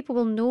 and these people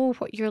will know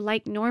what you're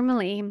like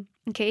normally,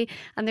 okay,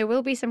 and there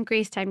will be some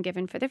grace time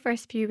given for the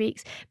first few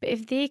weeks, but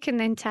if they can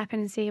then tap in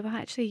and say, well,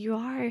 actually, you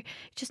are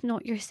just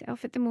not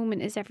yourself at the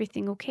moment, is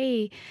everything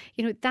okay?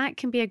 You know, that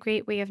can be a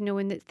great way of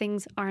knowing that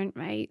things aren't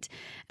right.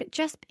 But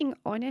just being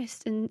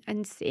honest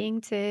and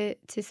saying to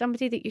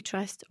somebody that you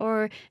trust,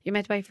 or your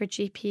midwife or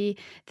GP,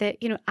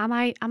 that, you know, am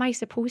I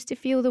supposed to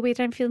feel the way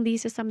that I'm feeling?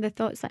 These are some of the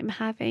thoughts that I'm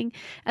having,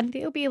 and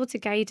they'll be able to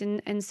guide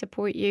and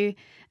support you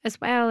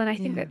as well. And I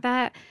think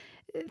that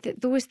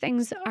those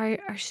things are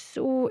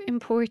so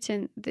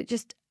important that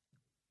just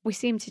we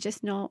seem to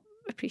just not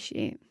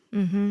appreciate.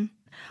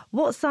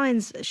 What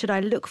signs should I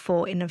look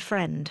for in a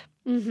friend?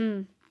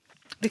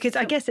 Because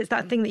I guess it's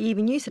that thing that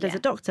even you said as a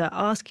doctor,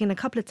 asking a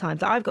couple of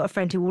times. I've got a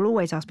friend who will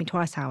always ask me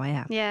twice how I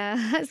am.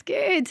 Yeah, that's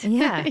good.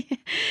 Yeah.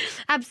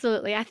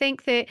 Absolutely. I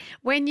think that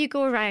when you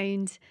go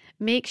around,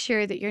 make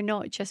sure that you're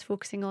not just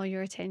focusing all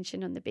your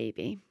attention on the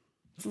baby.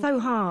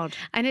 So hard.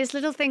 And it's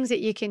little things that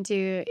you can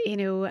do, you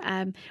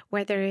know,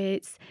 whether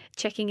it's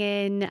checking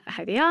in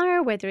how they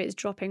are, whether it's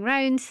dropping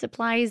round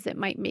supplies that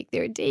might make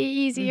their day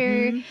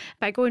easier,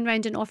 by going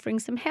round and offering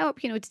some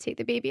help, you know, to take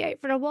the baby out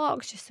for a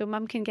walk, just so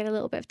mum can get a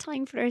little bit of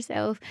time for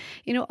herself.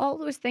 You know, all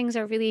those things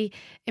are really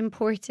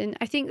important.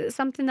 I think that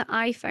something that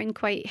I found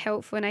quite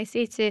helpful, and I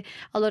say to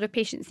a lot of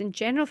patients in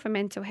general for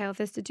mental health,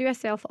 is to do a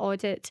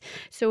self-audit.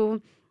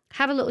 So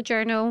have a little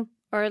journal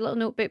or a little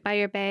notebook by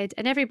your bed,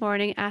 and every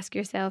morning ask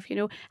yourself, you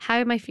know, how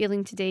am I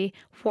feeling today?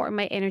 What are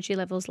my energy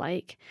levels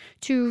like?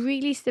 2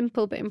 really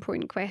simple but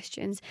important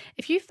questions.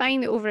 If you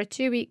find that over a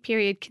 2-week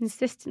period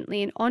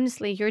consistently and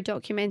honestly you're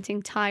documenting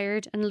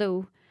tired and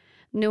low,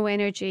 no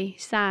energy,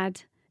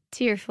 sad,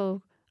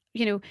 tearful,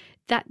 you know,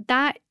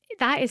 that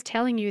is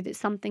telling you that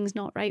something's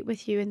not right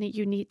with you and that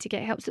you need to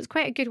get help. So it's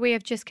quite a good way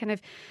of just kind of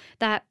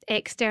that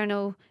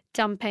external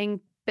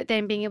dumping, but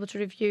then being able to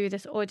review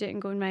this audit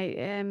and going,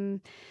 right,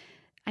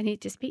 I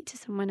need to speak to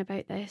someone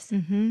about this.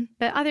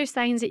 But other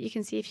signs that you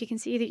can see, if you can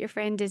see that your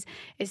friend is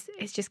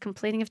just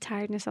complaining of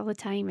tiredness all the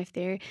time, if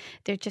they're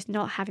just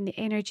not having the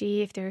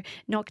energy, if they're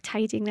not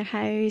tidying their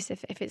house,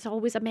 if it's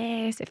always a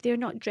mess, if they're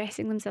not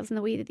dressing themselves in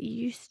the way that they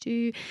used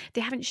to, they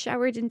haven't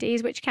showered in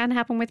days, which can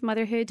happen with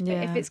motherhood,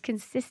 but if it's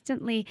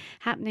consistently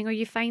happening, or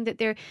you find that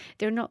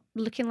they're not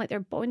looking like they're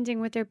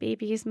bonding with their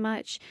baby as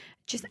much,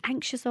 just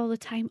anxious all the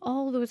time,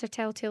 all those are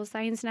telltale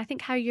signs. And I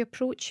think how you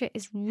approach it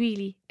is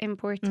really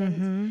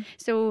important.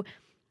 So,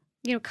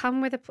 you know,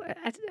 come with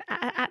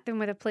at them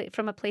with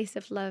from a place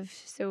of love.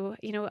 So,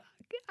 you know,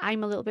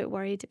 I'm a little bit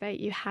worried about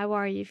you. How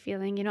are you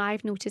feeling? You know,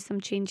 I've noticed some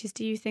changes.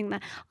 Do you think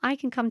that I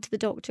can come to the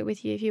doctor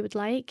with you if you would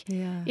like?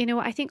 Yeah. You know,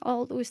 I think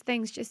all those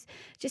things, just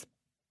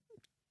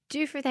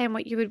do for them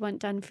what you would want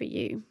done for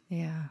you.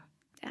 Yeah.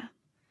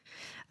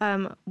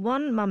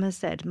 One mum has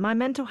said, my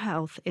mental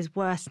health is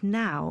worse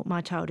now my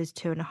child is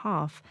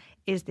 2.5.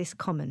 Is this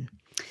common?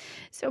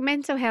 So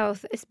mental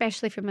health,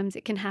 especially for mums,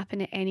 it can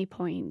happen at any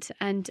point.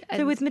 And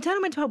so with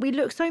maternal mental health, we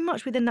look so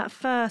much within that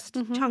first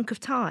chunk of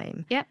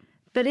time. Yep.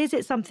 But is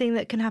it something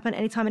that can happen at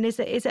any time? And is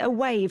it a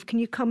wave? Can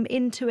you come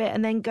into it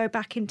and then go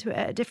back into it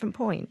at a different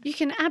point? You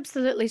can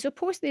absolutely. So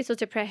postnatal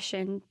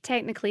depression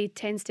technically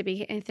tends to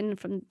be anything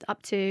from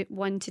up to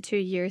 1 to 2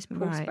 years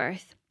post-birth.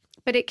 Right.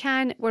 But it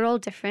can, we're all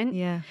different.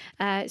 Yeah.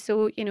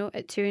 So, you know,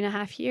 at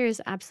 2.5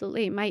 years,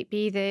 absolutely. It might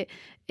be that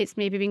it's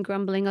maybe been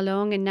grumbling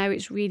along and now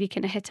it's really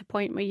kind of hit a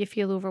point where you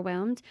feel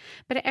overwhelmed.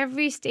 But at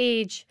every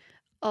stage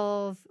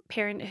of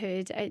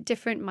parenthood, at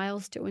different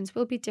milestones,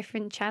 will be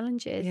different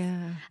challenges.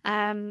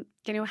 Yeah.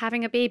 You know,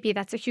 having a baby,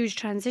 that's a huge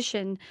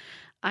transition.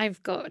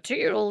 I've got a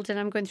 2-year-old and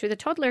I'm going through the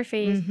toddler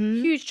phase.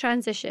 Huge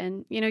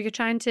transition. You know, you're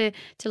trying to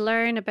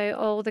learn about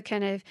all the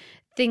kind of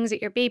things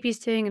that your baby's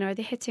doing, and are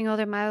they hitting all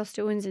their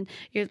milestones, and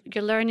you're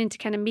learning to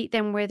kind of meet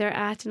them where they're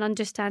at and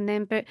understand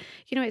them. But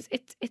you know,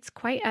 it's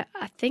quite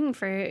a thing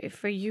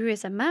for you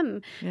as a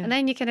mum. And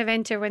then you kind of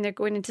enter when they're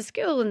going into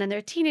school, and then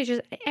they're teenagers.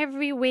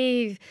 Every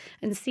wave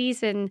and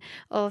season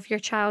of your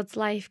child's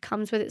life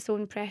comes with its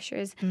own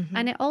pressures,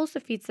 and it also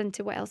feeds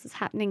into what else is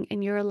happening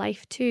in your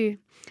life too.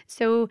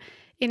 So,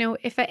 you know,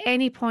 if at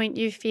any point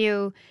you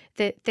feel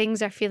that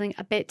things are feeling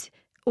a bit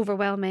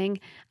overwhelming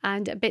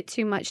and a bit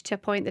too much to a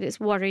point that it's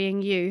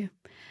worrying you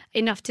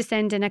enough to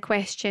send in a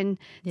question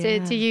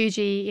to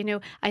Yuji, you know,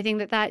 I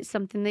think that's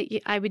something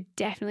that I would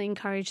definitely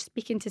encourage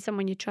speaking to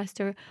someone you trust,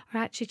 or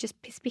actually just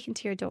speaking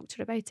to your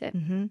doctor about it.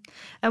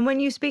 And when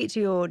you speak to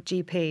your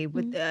GP,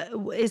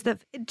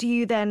 do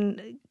you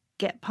then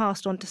get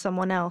passed on to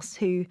someone else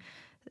who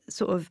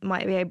sort of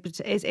might be able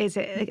to, is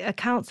it a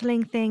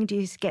counselling thing? Do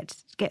you get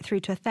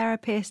through to a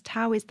therapist?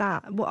 How is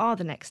that? What are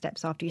the next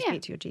steps after you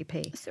speak to your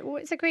GP? So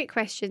it's a great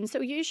question. So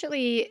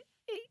usually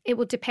it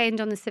will depend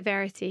on the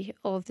severity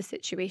of the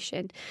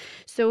situation.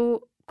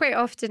 So quite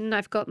often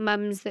I've got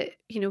mums that,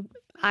 you know,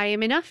 I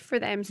am enough for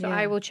them. So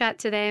I will chat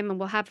to them and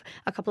we'll have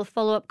a couple of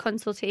follow-up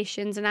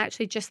consultations, and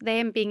actually just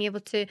them being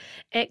able to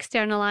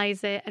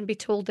externalise it and be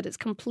told that it's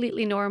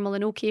completely normal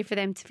and okay for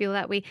them to feel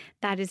that way,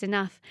 that is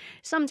enough.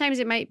 Sometimes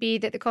it might be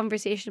that the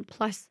conversation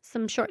plus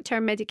some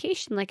short-term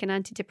medication like an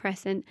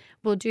antidepressant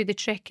will do the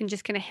trick and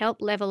just kind of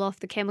help level off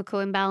the chemical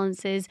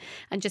imbalances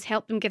and just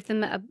help them, give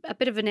them a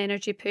bit of an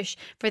energy push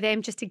for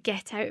them just to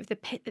get out of the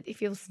pit that they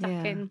feel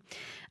stuck in.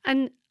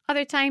 And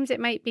other times it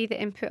might be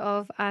the input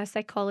of a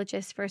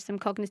psychologist for some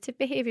cognitive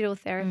behavioural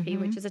therapy,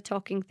 which is a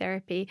talking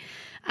therapy.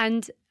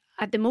 And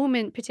at the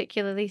moment,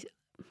 particularly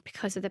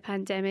because of the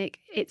pandemic,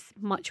 it's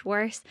much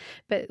worse,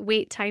 but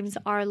wait times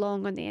are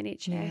long on the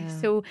NHS.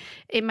 So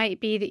it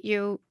might be that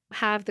you'll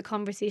have the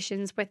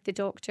conversations with the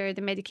doctor,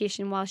 the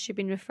medication whilst you've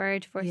been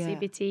referred for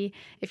CBT.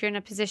 If you're in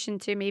a position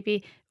to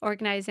maybe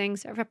organising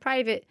sort of a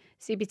private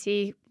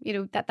CBT, you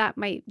know, that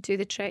might do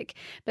the trick.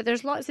 But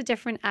there's lots of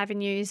different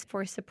avenues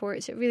for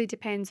support. So it really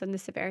depends on the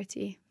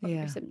severity of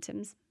your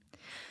symptoms.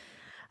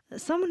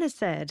 Someone has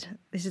said,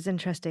 this is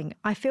interesting,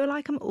 I feel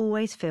like I'm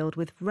always filled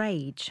with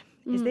rage.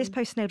 Is this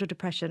postnatal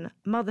depression,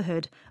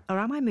 motherhood, or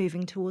am I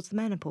moving towards the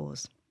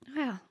menopause?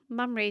 Well,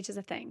 mum rage is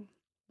a thing.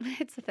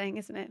 It's a thing,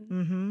 isn't it?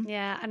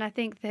 Yeah, and I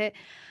think that...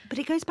 But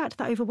it goes back to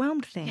that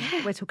overwhelmed thing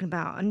that we're talking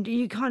about. And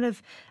you kind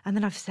of... And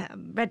then I've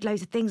read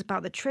loads of things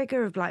about the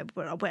trigger of like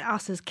we're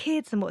us as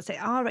kids and what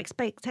our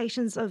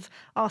expectations of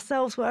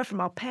ourselves were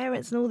from our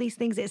parents and all these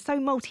things. It's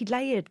so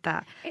multi-layered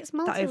that... It's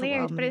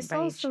multi-layered, but it's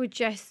also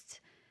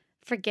just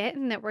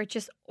forgetting that we're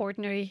just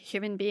ordinary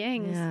human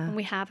beings and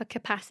we have a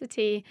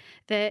capacity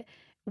that...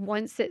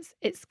 Once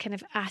it's kind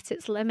of at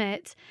its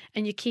limit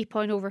and you keep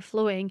on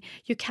overflowing,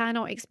 you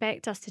cannot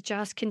expect us to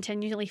just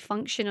continually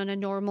function on a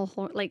normal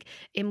like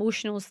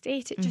emotional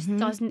state. It just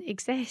doesn't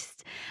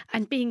exist.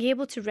 And being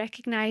able to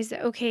recognise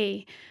that,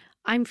 okay,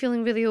 I'm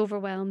feeling really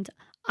overwhelmed.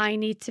 I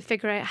need to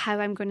figure out how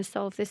I'm going to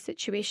solve this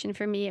situation.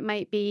 For me, it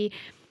might be,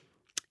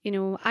 you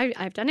know,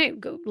 I've done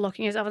it,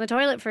 locking yourself in the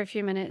toilet for a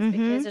few minutes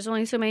because there's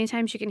only so many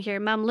times you can hear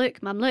mum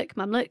look, mum look,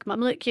 mum look,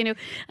 mum look, you know,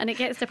 and it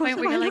gets to the point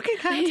where you're like,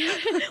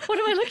 what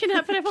am I looking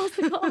at? But I've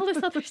also got all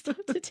this other stuff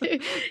to do,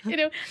 you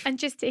know, and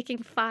just taking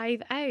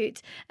 5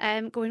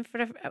 out, going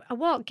for a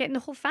walk, getting the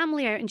whole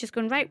family out and just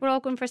going, right, we're all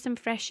going for some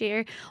fresh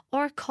air,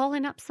 or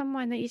calling up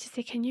someone that you just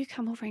say, can you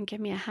come over and give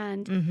me a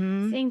hand?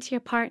 Saying to your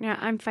partner,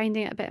 I'm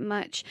finding it a bit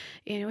much,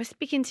 you know,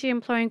 speaking to your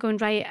employer and going,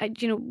 right,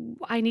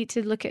 I need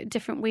to look at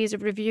different ways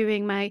of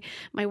reviewing my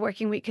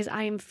working week because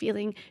I am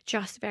feeling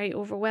just very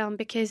overwhelmed.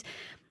 Because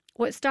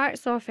what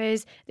starts off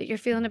is that you're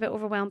feeling a bit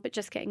overwhelmed but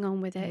just getting on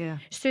with it.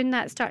 Soon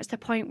that starts to a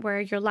point where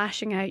you're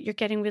lashing out, you're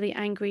getting really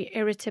angry,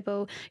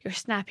 irritable, you're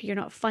snappy, you're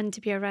not fun to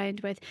be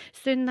around with.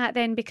 Soon that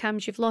then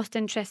becomes you've lost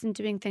interest in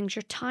doing things,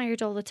 you're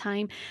tired all the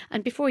time,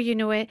 and before you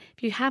know it,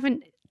 if you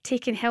haven't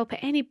taken help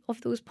at any of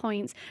those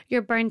points,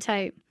 you're burnt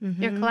out.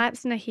 You're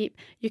collapsed in a heap.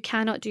 You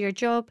cannot do your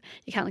job.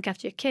 You can't look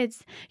after your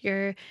kids.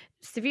 You're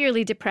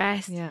severely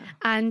depressed.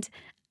 And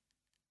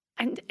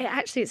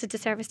it's a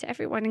disservice to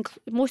everyone,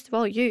 most of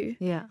all you.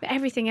 But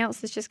everything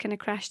else is just kind of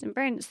crashed and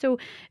burnt. So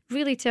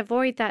really to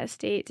avoid that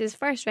state is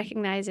first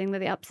recognising that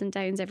the ups and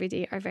downs every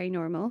day are very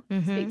normal.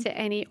 Speak to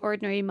any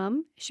ordinary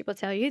mum. She will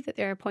tell you that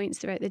there are points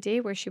throughout the day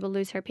where she will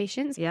lose her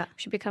patience.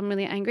 She'll become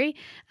really angry.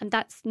 And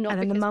that's not...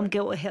 And then the mum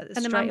guilt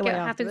happens straight away.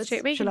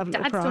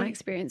 Dads don't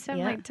experience it. I'm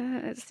like,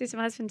 Dad, say to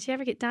my husband, do you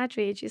ever get dad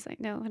rage? He's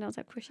like, no. And I was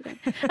like, of course you don't.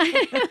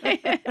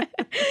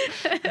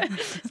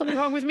 Something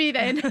wrong with me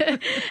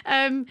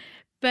then.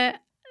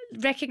 But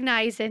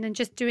recognising and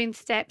just doing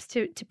steps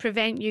to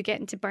prevent you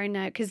getting to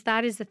burnout, because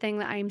that is the thing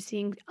that I'm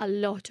seeing a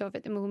lot of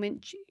at the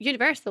moment.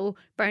 Universal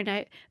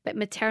burnout, but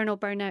maternal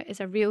burnout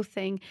is a real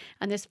thing,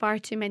 and there's far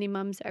too many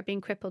mums that are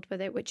being crippled with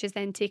it, which is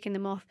then taking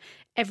them off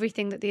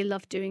everything that they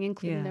love doing,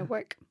 including their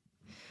work.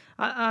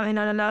 I mean,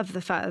 I love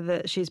the fact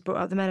that she's brought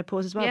up the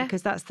menopause as well,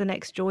 because that's the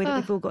next joy that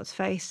we've all got to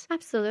face.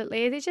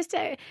 Absolutely. They just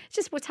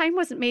time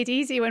wasn't made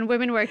easy when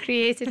women were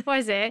created,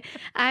 was it?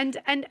 And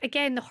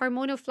again, the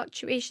hormonal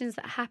fluctuations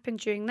that happen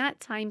during that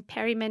time,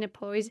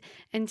 perimenopause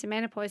into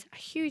menopause, a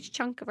huge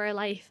chunk of our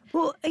life.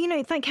 Well,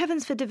 thank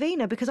heavens for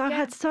Davina, because I've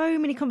had so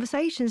many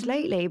conversations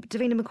lately.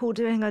 Davina McCall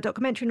doing her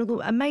documentary and all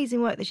the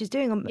amazing work that she's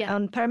doing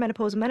on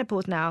perimenopause and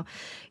menopause now.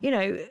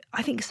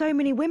 I think so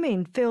many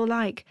women feel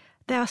like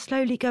they are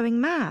slowly going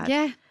mad.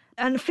 Yeah.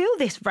 And feel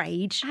this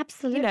rage.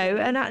 Absolutely.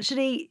 And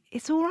actually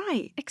it's all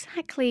right.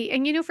 Exactly.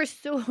 And for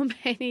so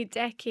many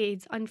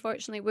decades,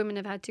 unfortunately, women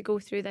have had to go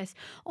through this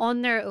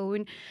on their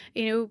own,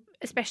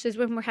 especially as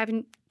women were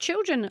having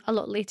children a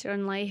lot later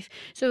in life.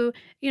 So,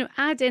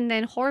 add in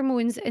then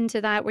hormones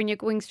into that when you're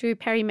going through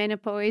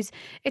perimenopause.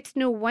 It's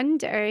no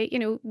wonder,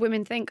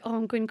 women think, oh,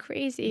 I'm going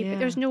crazy. But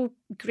there's no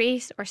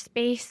grace or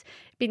space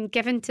being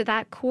given to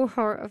that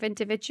cohort of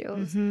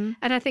individuals. Mm-hmm.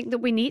 And I think that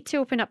we need to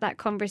open up that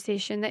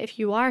conversation that if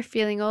you are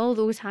feeling all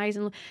those highs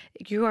and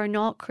you are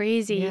not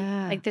crazy.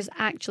 Yeah. Like there's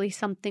actually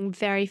something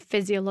very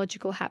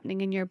physiological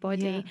happening in your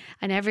body,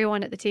 and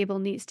everyone at the table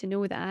needs to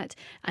know that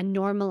and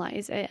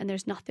normalize it, and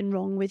there's nothing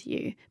wrong with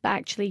you, but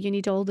actually you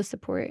need all the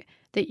support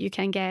that you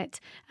can get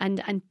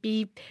and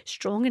be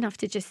strong enough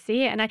to just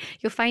say it. And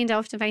you'll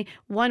often find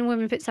one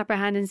woman puts up her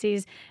hand and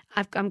says,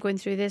 I'm going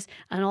through this,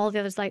 and all the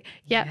others like,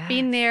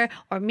 been there,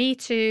 or me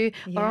too,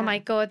 or oh my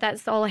God,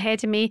 that's all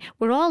ahead of me.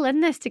 We're all in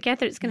this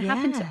together. It's going to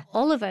happen to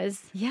all of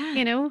us.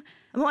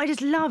 And what I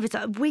just love is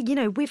that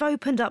we've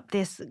opened up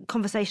this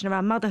conversation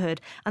around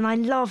motherhood, and I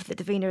love that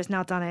Davina has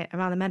now done it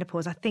around the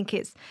menopause. I think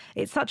it's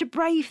such a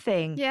brave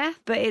thing. Yeah.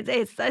 But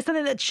it's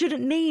something that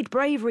shouldn't need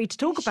bravery to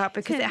talk about,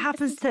 because it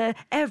happens to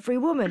every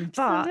woman.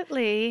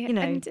 Absolutely. But,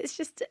 and it's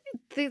just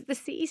the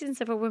seasons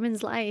of a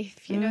woman's life.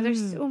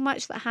 There's so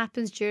much that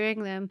happens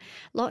during them.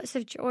 Lots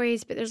of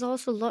joys, but there's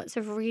also lots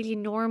of really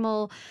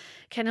normal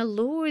kind of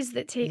lows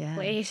that take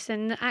place.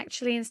 And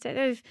actually, instead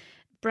of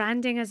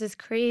branding us as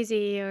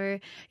crazy or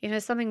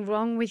something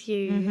wrong with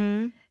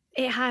you,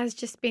 it has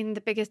just been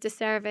the biggest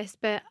disservice.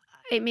 But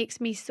it makes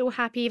me so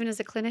happy, even as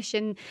a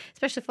clinician,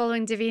 especially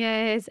following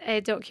Davina's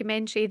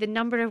documentary, the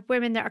number of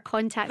women that are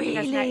contacting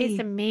us now, it's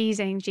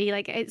amazing, G.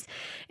 Like it's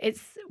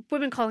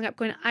women calling up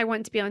going, I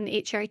want to be on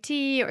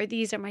HRT, or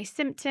these are my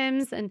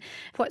symptoms and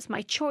what's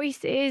my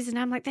choice is. And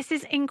I'm like, this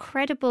is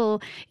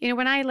incredible.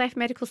 When I left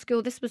medical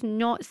school, this was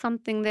not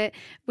something that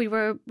we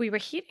were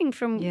hearing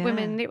from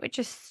women. They were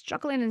just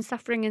struggling and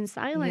suffering in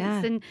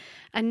silence.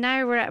 And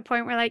now we're at a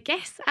point where like,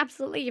 yes,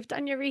 absolutely, you've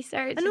done your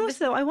research. And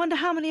also, I wonder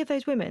how many of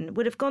those women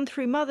would have gone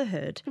through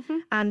motherhood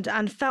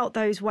and felt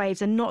those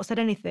waves and not said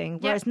anything,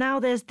 whereas now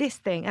there's this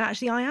thing, and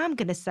actually I am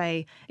going to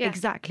say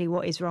exactly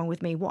what is wrong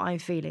with me, what I'm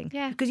feeling,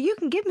 because you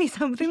can give me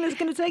something that's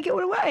going to take it all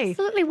away.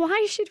 Absolutely.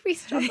 Why should we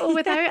struggle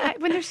without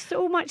when there's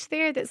so much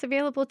there that's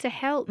available to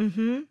help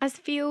us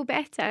feel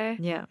better?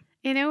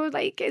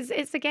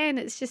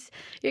 It's just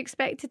you're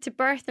expected to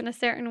birth in a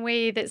certain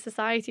way that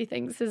society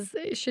thinks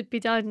it should be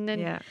done,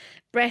 and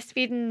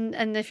breastfeeding,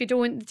 and if you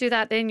don't do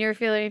that, then you're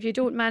feeling, if you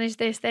don't manage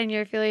this, then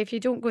you're feeling, if you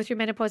don't go through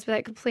menopause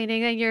without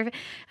complaining, then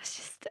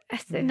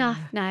it's enough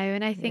now.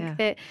 And I think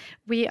that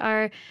we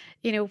are,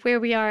 where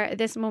we are at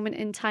this moment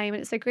in time,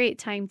 and it's a great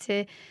time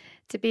to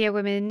be a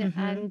woman,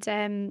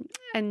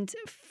 and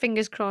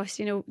fingers crossed,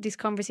 these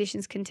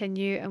conversations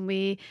continue, and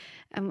we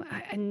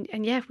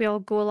we all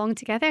go along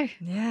together.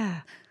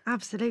 Yeah,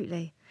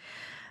 absolutely.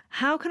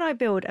 How can I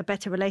build a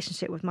better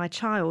relationship with my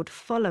child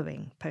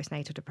following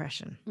postnatal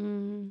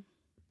depression?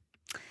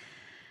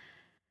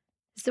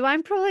 So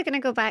I'm probably going to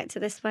go back to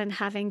this one,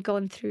 having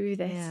gone through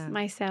this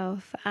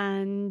myself.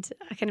 And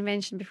I kind of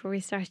mentioned before we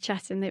started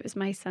chatting that it was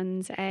my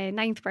son's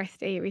 9th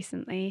birthday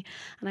recently.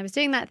 And I was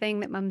doing that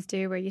thing that mums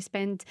do where you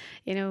spend,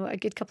 a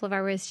good couple of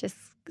hours just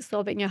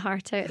sobbing your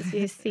heart out as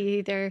you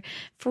see their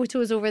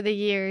photos over the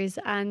years.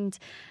 And,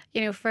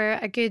 for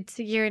a good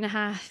year and a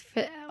half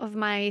of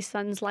my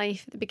son's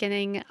life at the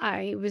beginning,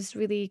 I was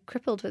really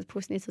crippled with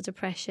postnatal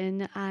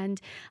depression,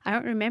 and I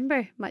don't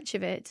remember much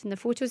of it. And the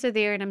photos are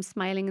there and I'm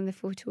smiling in the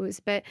photos,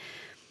 but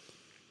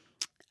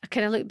I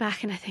kind of look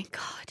back and I think,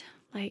 God,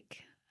 like,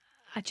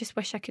 I just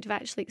wish I could have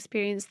actually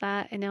experienced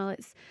that in all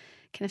its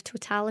kind of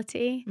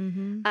totality.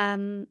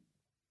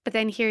 But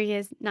then here he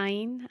is,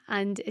 9,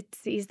 and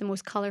he's the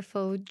most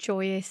colourful,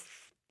 joyous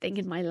thing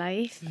in my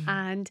life.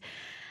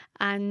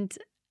 And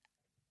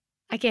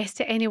I guess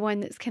to anyone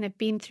that's kind of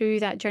been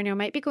through that journey or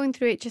might be going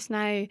through it just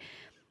now,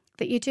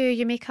 that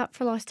you make up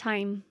for lost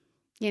time.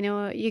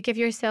 You give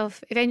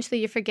yourself,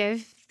 eventually you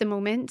forgive the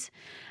moment.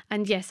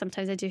 And yes,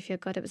 sometimes I do feel,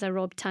 God, it was a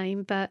robbed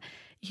time, but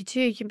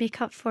you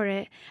make up for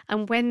it.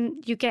 And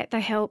when you get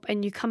the help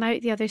and you come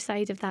out the other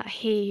side of that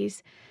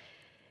haze,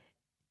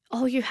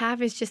 all you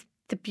have is just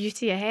the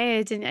beauty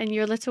ahead, and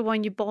your little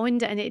one, you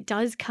bond, and it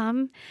does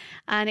come,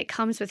 and it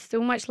comes with so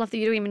much love that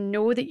you don't even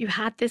know that you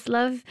had this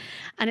love,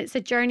 and it's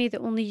a journey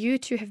that only you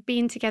two have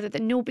been together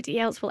that nobody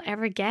else will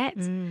ever get.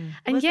 And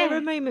was there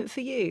a moment for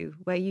you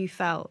where you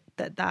felt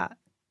that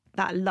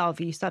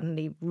love, you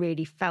suddenly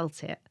really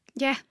felt it?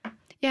 Yeah,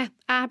 Yeah,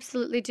 I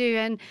absolutely do.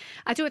 And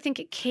I don't think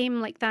it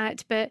came like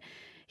that, but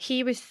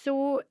he was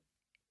so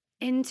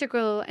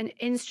integral and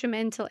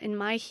instrumental in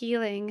my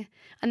healing.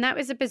 And that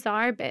was a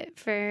bizarre bit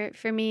for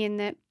me, in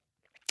that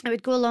I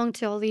would go along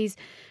to all these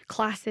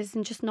classes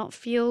and just not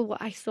feel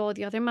what I saw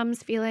the other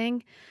mums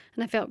feeling.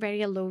 And I felt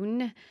very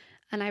alone.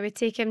 And I would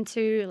take him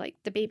to like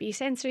the baby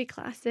sensory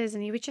classes,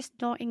 and he would just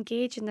not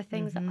engage in the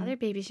things that other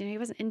babies, he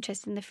wasn't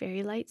interested in the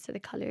fairy lights or the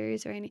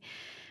colours or any.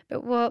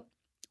 But what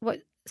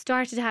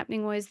started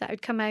happening was that I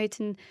would come out,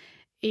 and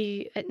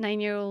he, at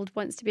 9-year-old,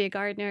 wants to be a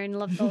gardener and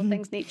loves all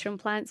things nature and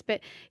plants,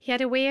 but he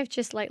had a way of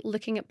just like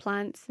looking at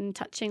plants and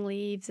touching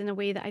leaves in a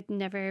way that I'd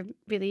never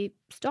really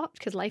stopped,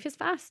 because life is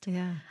fast.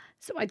 Yeah.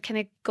 So I'd kind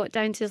of got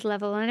down to his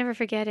level, and I never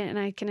forget it. And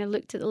I kind of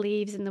looked at the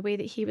leaves and the way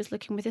that he was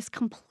looking with this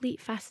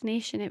complete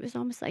fascination. It was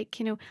almost like,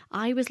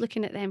 I was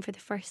looking at them for the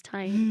first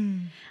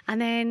time.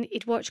 And then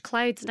he'd watch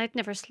clouds, and I'd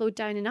never slowed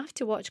down enough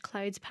to watch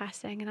clouds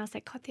passing. And I was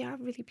like, God, they are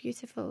really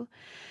beautiful.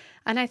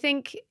 And I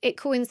think it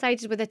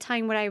coincided with a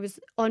time where I was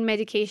on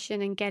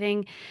medication and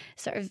getting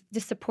sort of the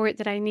support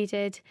that I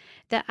needed,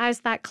 that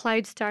as that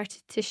cloud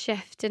started to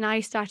shift and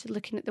I started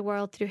looking at the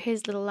world through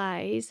his little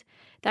eyes,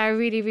 that I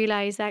really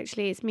realised,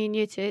 actually, it's me and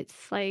you two.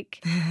 It's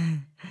like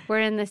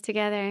we're in this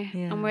together,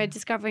 and we're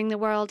discovering the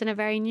world in a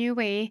very new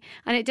way.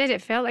 And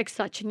it felt like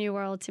such a new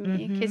world to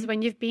me, because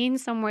when you've been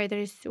somewhere that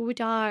is so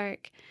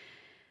dark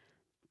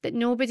that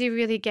nobody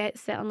really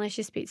gets it unless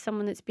you speak to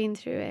someone that's been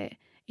through it,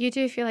 you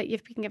do feel like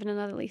you've been given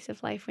another lease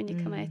of life when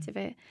you come out of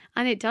it.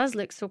 And it does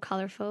look so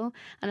colourful,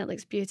 and it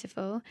looks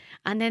beautiful.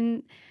 And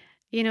then,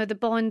 the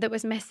bond that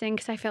was missing,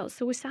 because I felt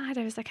so sad.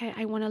 I was like,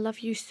 I want to love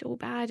you so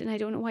bad, and I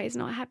don't know why it's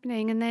not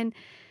happening. And then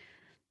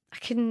I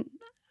couldn't,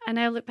 and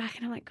I look back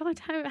and I'm like, God,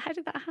 how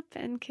did that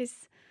happen?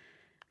 Because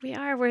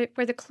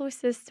we're the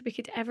closest we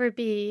could ever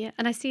be.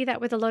 And I see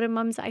that with a lot of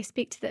mums that I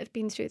speak to that have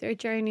been through their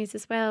journeys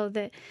as well,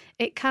 that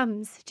it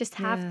comes. Just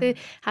have the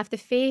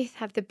faith,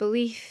 have the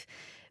belief,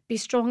 be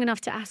strong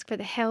enough to ask for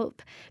the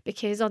help,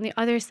 because on the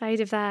other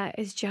side of that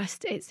is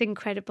just, it's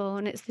incredible,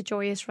 and it's the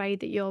joyous ride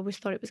that you always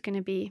thought it was going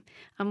to be.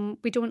 And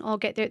we don't all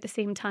get there at the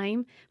same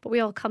time, but we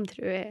all come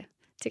through it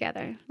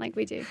together, like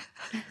we do.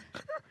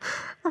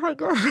 Oh my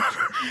God.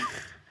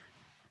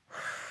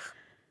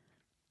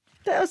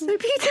 That was so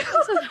beautiful.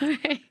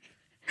 Sorry.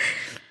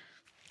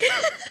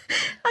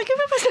 I can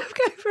feel myself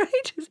going for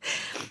ages.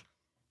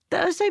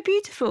 That was so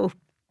beautiful.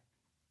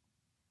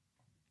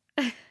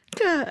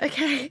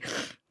 Okay.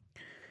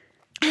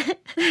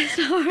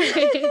 Sorry.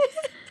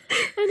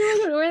 I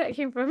don't know where that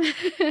came from. But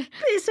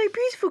it's so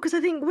beautiful, because I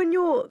think when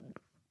you're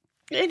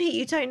in it,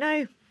 you don't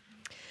know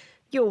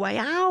your way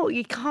out.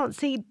 You can't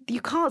see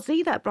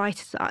that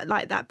brighter side,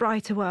 like that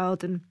brighter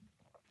world. And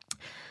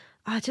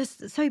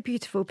just so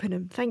beautiful,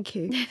 Poonam. Thank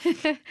you.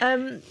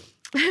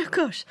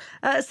 Gosh,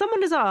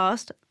 someone has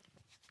asked,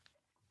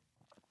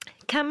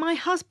 can my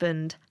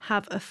husband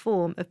have a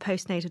form of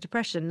postnatal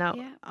depression? Now,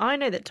 I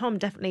know that Tom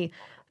definitely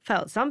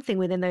felt something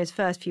within those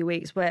first few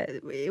weeks, where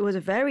it was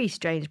a very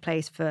strange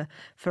place for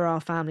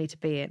our family to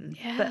be in.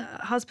 Yeah.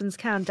 But husbands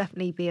can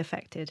definitely be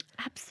affected.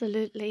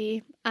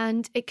 Absolutely.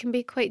 And it can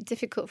be quite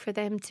difficult for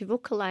them to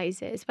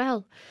vocalise it as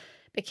well,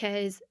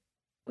 because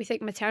we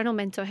think maternal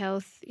mental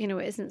health, it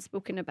isn't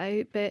spoken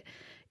about, but,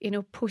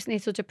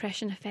 postnatal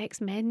depression affects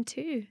men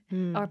too,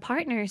 or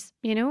partners,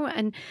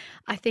 and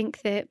I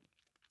think that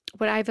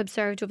what I've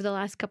observed over the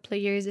last couple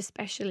of years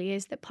especially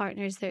is that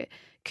partners that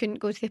couldn't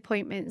go to the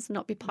appointments,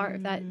 not be part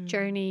of that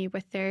journey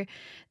with their,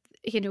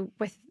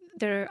 with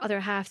their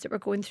other halves that were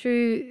going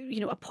through,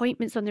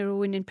 appointments on their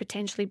own and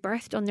potentially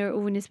birthed on their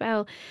own as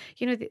well,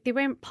 they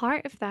weren't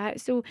part of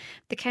that. So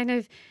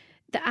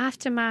the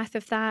aftermath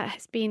of that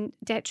has been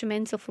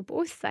detrimental for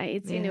both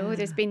sides.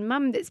 There's been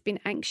mum that's been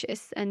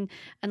anxious and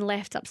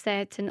left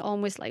upset and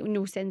almost like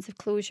no sense of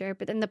closure.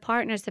 But then the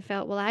partners have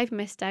felt, well, I've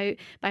missed out,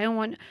 but I don't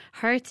want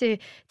her to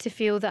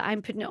feel that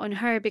I'm putting it on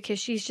her because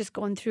she's just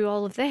gone through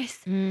all of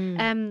this.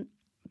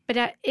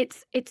 But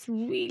it's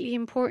really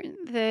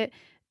important that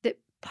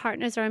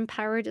partners are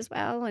empowered as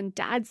well, and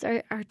dads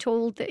are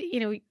told that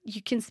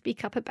you can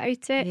speak up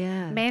about it.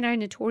 Men are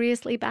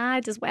notoriously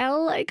bad as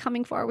well at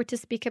coming forward to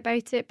speak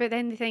about it, but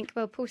then they think,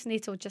 well,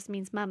 postnatal just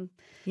means mum,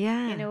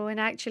 and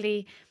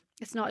actually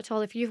it's not at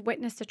all. If you've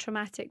witnessed a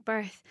traumatic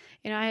birth,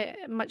 I,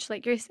 much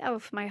like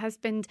yourself, my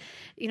husband,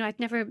 I'd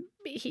never,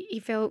 he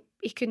felt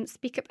he couldn't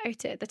speak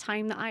about it at the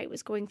time that I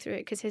was going through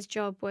it, because his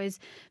job was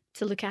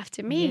to look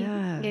after me,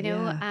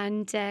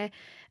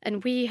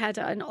 and we had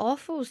an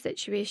awful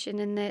situation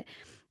in that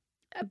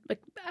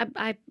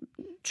I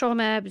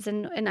trauma was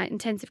in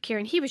intensive care,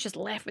 and he was just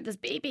left with this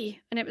baby,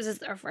 and it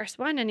was our first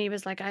one, and he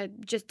was like, I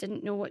just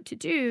didn't know what to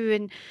do,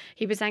 and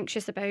he was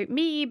anxious about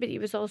me, but he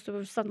was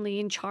also suddenly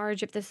in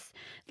charge of this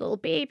little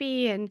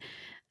baby,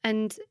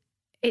 and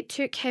it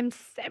took him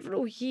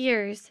several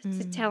years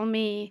to tell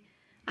me,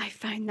 I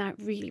found that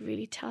really,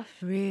 really tough.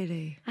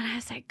 Really? And I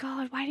was like,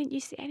 God, why didn't you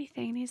say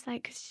anything? And he's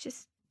like,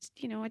 'cause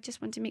I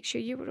just want to make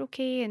sure you were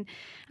okay. And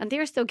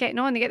they're still getting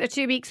on. They get their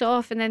 2 weeks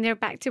off and then they're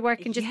back to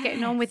work and just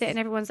getting on with it. And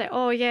everyone's like,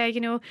 oh yeah,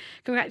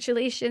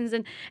 congratulations.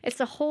 And it's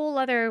a whole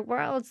other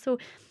world. So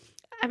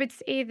I would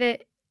say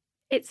that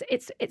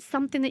it's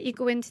something that you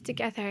go into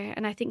together.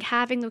 And I think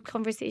having those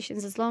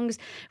conversations, as long as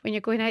when you're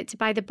going out to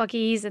buy the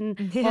buggies and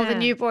all the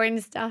newborn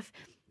stuff,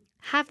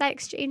 have that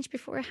exchange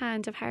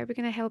beforehand of how are we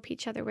going to help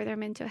each other with our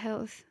mental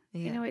health.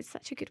 Yeah. It's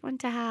such a good one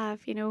to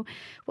have.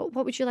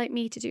 What would you like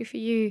me to do for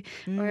you?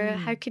 Or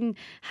how can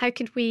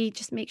we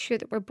just make sure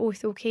that we're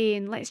both okay,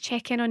 and let's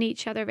check in on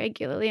each other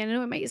regularly. I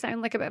know it might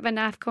sound like a bit of a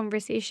naff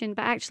conversation,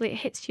 but actually it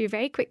hits you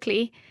very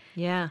quickly.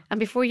 Yeah. And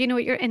before you know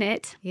it, you're in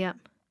it. Yeah.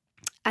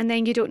 And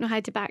then you don't know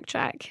how to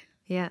backtrack.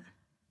 Yeah,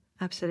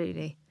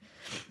 absolutely.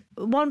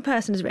 One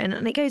person has written,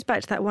 and it goes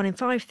back to that 1 in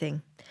 5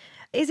 thing.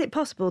 Is it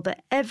possible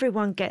that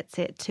everyone gets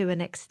it to an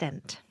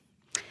extent?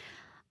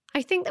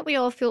 I think that we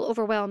all feel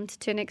overwhelmed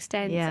to an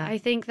extent. Yeah. I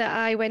think that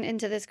I went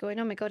into this going,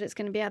 oh my God, it's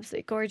going to be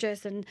absolutely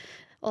gorgeous and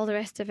all the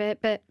rest of it.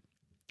 But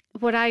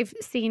what I've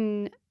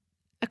seen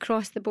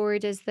across the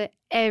board is that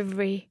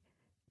every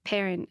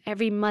parent,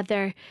 every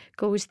mother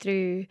goes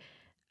through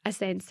a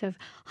sense of,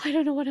 I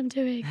don't know what I'm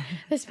doing.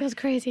 This feels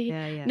crazy.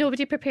 Yeah.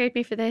 Nobody prepared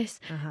me for this.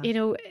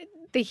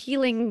 The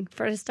healing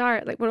for a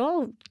start, like we're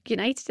all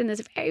united in this.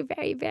 Very,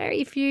 very,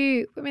 very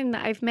few women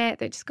that I've met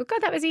that just go,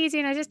 God, that was easy,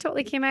 and I just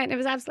totally came out and it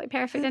was absolutely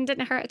perfect and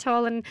didn't hurt at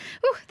all, and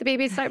the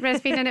baby started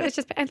breastfeeding and it was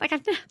just, and like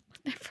I've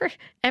never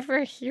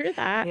ever hear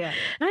that. Yeah.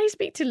 And I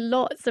speak to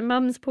lots of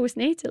mums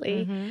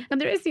postnatally, and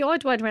there is the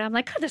odd one where I'm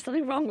like, God, there's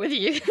something wrong with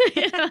you.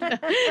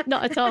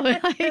 Not at all. There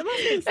must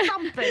be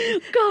something.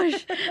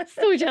 Gosh,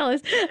 so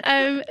jealous.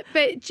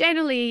 But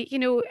generally,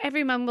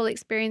 every mum will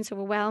experience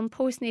overwhelm,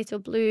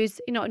 postnatal blues.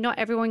 Not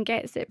everyone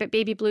gets it, but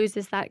baby blues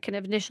is that kind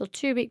of initial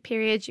 2-week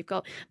period. You've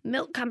got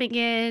milk coming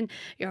in,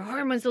 your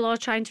hormones are all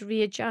trying to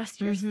readjust,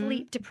 you're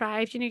sleep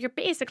deprived, you're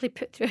basically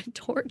put through a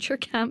torture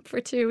camp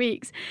for 2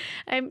 weeks.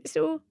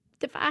 So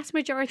the vast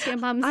majority of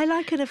mums, I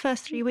liken the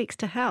first 3 weeks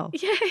to hell.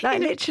 Yeah,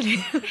 like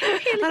literally.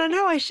 And I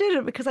know I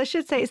shouldn't, because I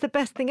should say it's the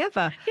best thing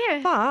ever.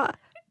 Yeah, but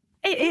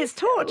it's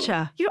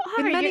torture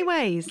in many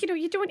ways. You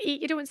don't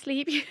eat, you don't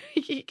sleep,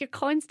 you're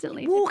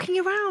constantly walking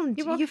around,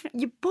 your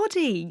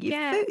body,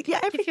 your food,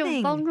 everything. You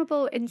feel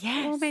vulnerable in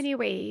so many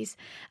ways.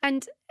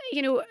 And,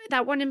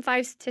 that 1 in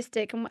 5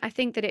 statistic, and I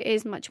think that it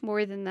is much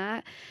more than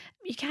that,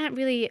 you can't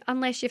really,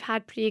 unless you've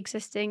had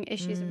pre-existing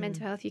issues of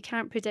mental health, you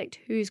can't predict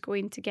who's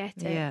going to get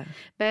it. Yeah.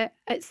 But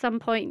at some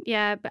point,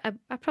 but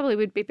I probably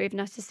would be brave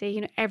enough to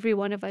say, every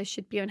one of us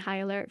should be on high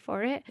alert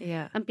for it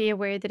and be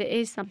aware that it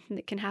is something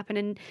that can happen,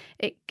 and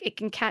it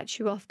can catch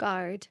you off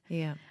guard.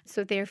 Yeah.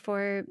 So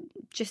therefore,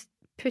 just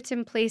put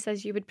in place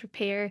as you would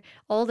prepare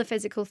all the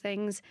physical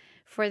things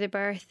for the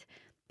birth,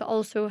 but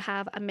also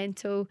have a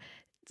mental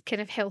kind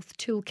of health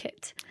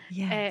toolkit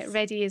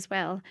ready as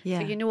well. Yeah.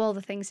 So you know all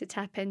the things to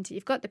tap into.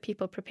 You've got the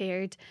people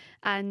prepared,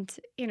 and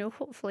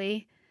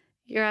hopefully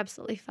you're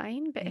absolutely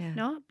fine. But if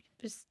not,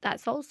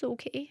 that's also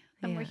okay,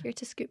 and we're here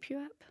to scoop you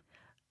up.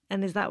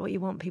 And is that what you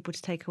want people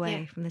to take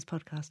away from this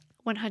podcast?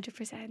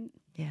 100%.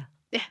 Yeah.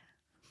 Yeah.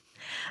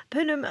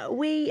 Poonam,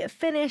 we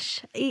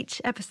finish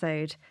each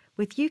episode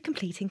with you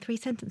completing 3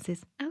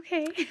 sentences.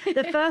 Okay.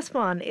 The first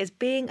one is,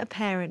 being a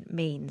parent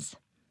means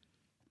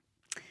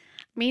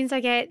I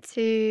get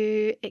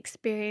to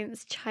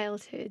experience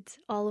childhood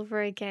all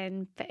over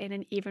again, but in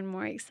an even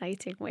more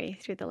exciting way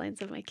through the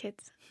lens of my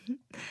kids.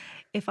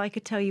 If I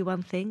could tell you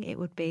one thing, it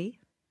would be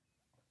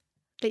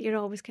that you're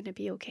always going to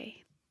be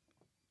okay.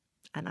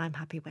 And I'm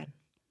happy when?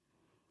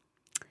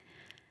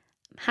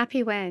 I'm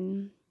happy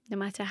when, no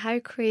matter how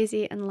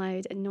crazy and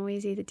loud and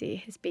noisy the day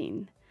has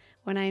been,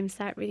 when I am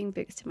sat reading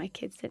books to my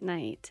kids at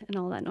night and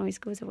all that noise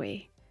goes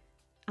away,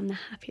 I'm the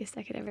happiest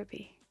I could ever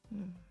be.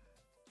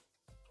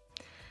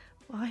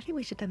 Well, I think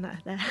we should end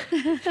that there,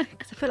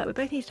 because I feel like we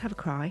both need to have a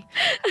cry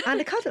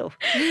and a cuddle.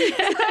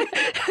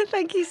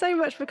 Thank you so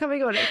much for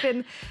coming on.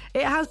 It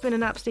has been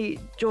an absolute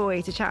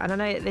joy to chat, and I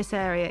know that this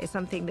area is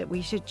something that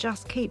we should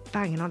just keep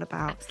banging on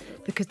about.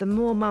 Absolutely. Because the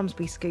more mums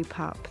we scoop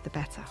up, the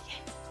better.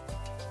 Yes.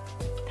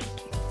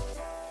 Thank you.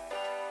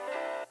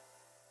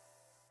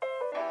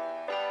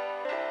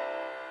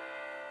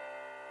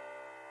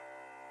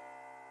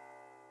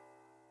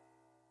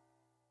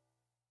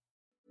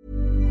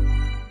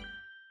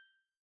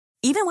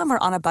 Even when we're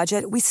on a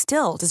budget, we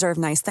still deserve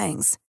nice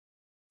things.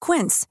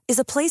 Quince is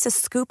a place to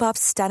scoop up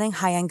stunning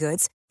high-end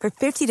goods for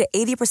 50 to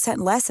 80%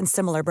 less than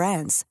similar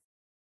brands.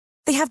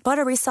 They have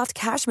buttery soft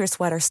cashmere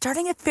sweaters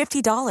starting at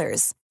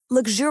 $50,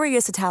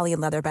 luxurious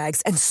Italian leather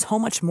bags, and so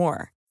much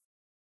more.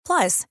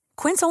 Plus,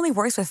 Quince only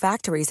works with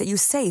factories that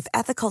use safe,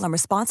 ethical, and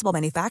responsible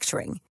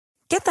manufacturing.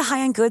 Get the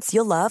high-end goods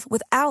you'll love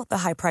without the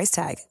high price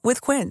tag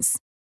with Quince.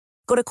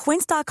 Go to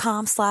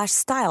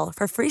quince.com/style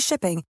for free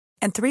shipping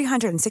and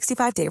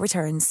 365-day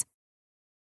returns.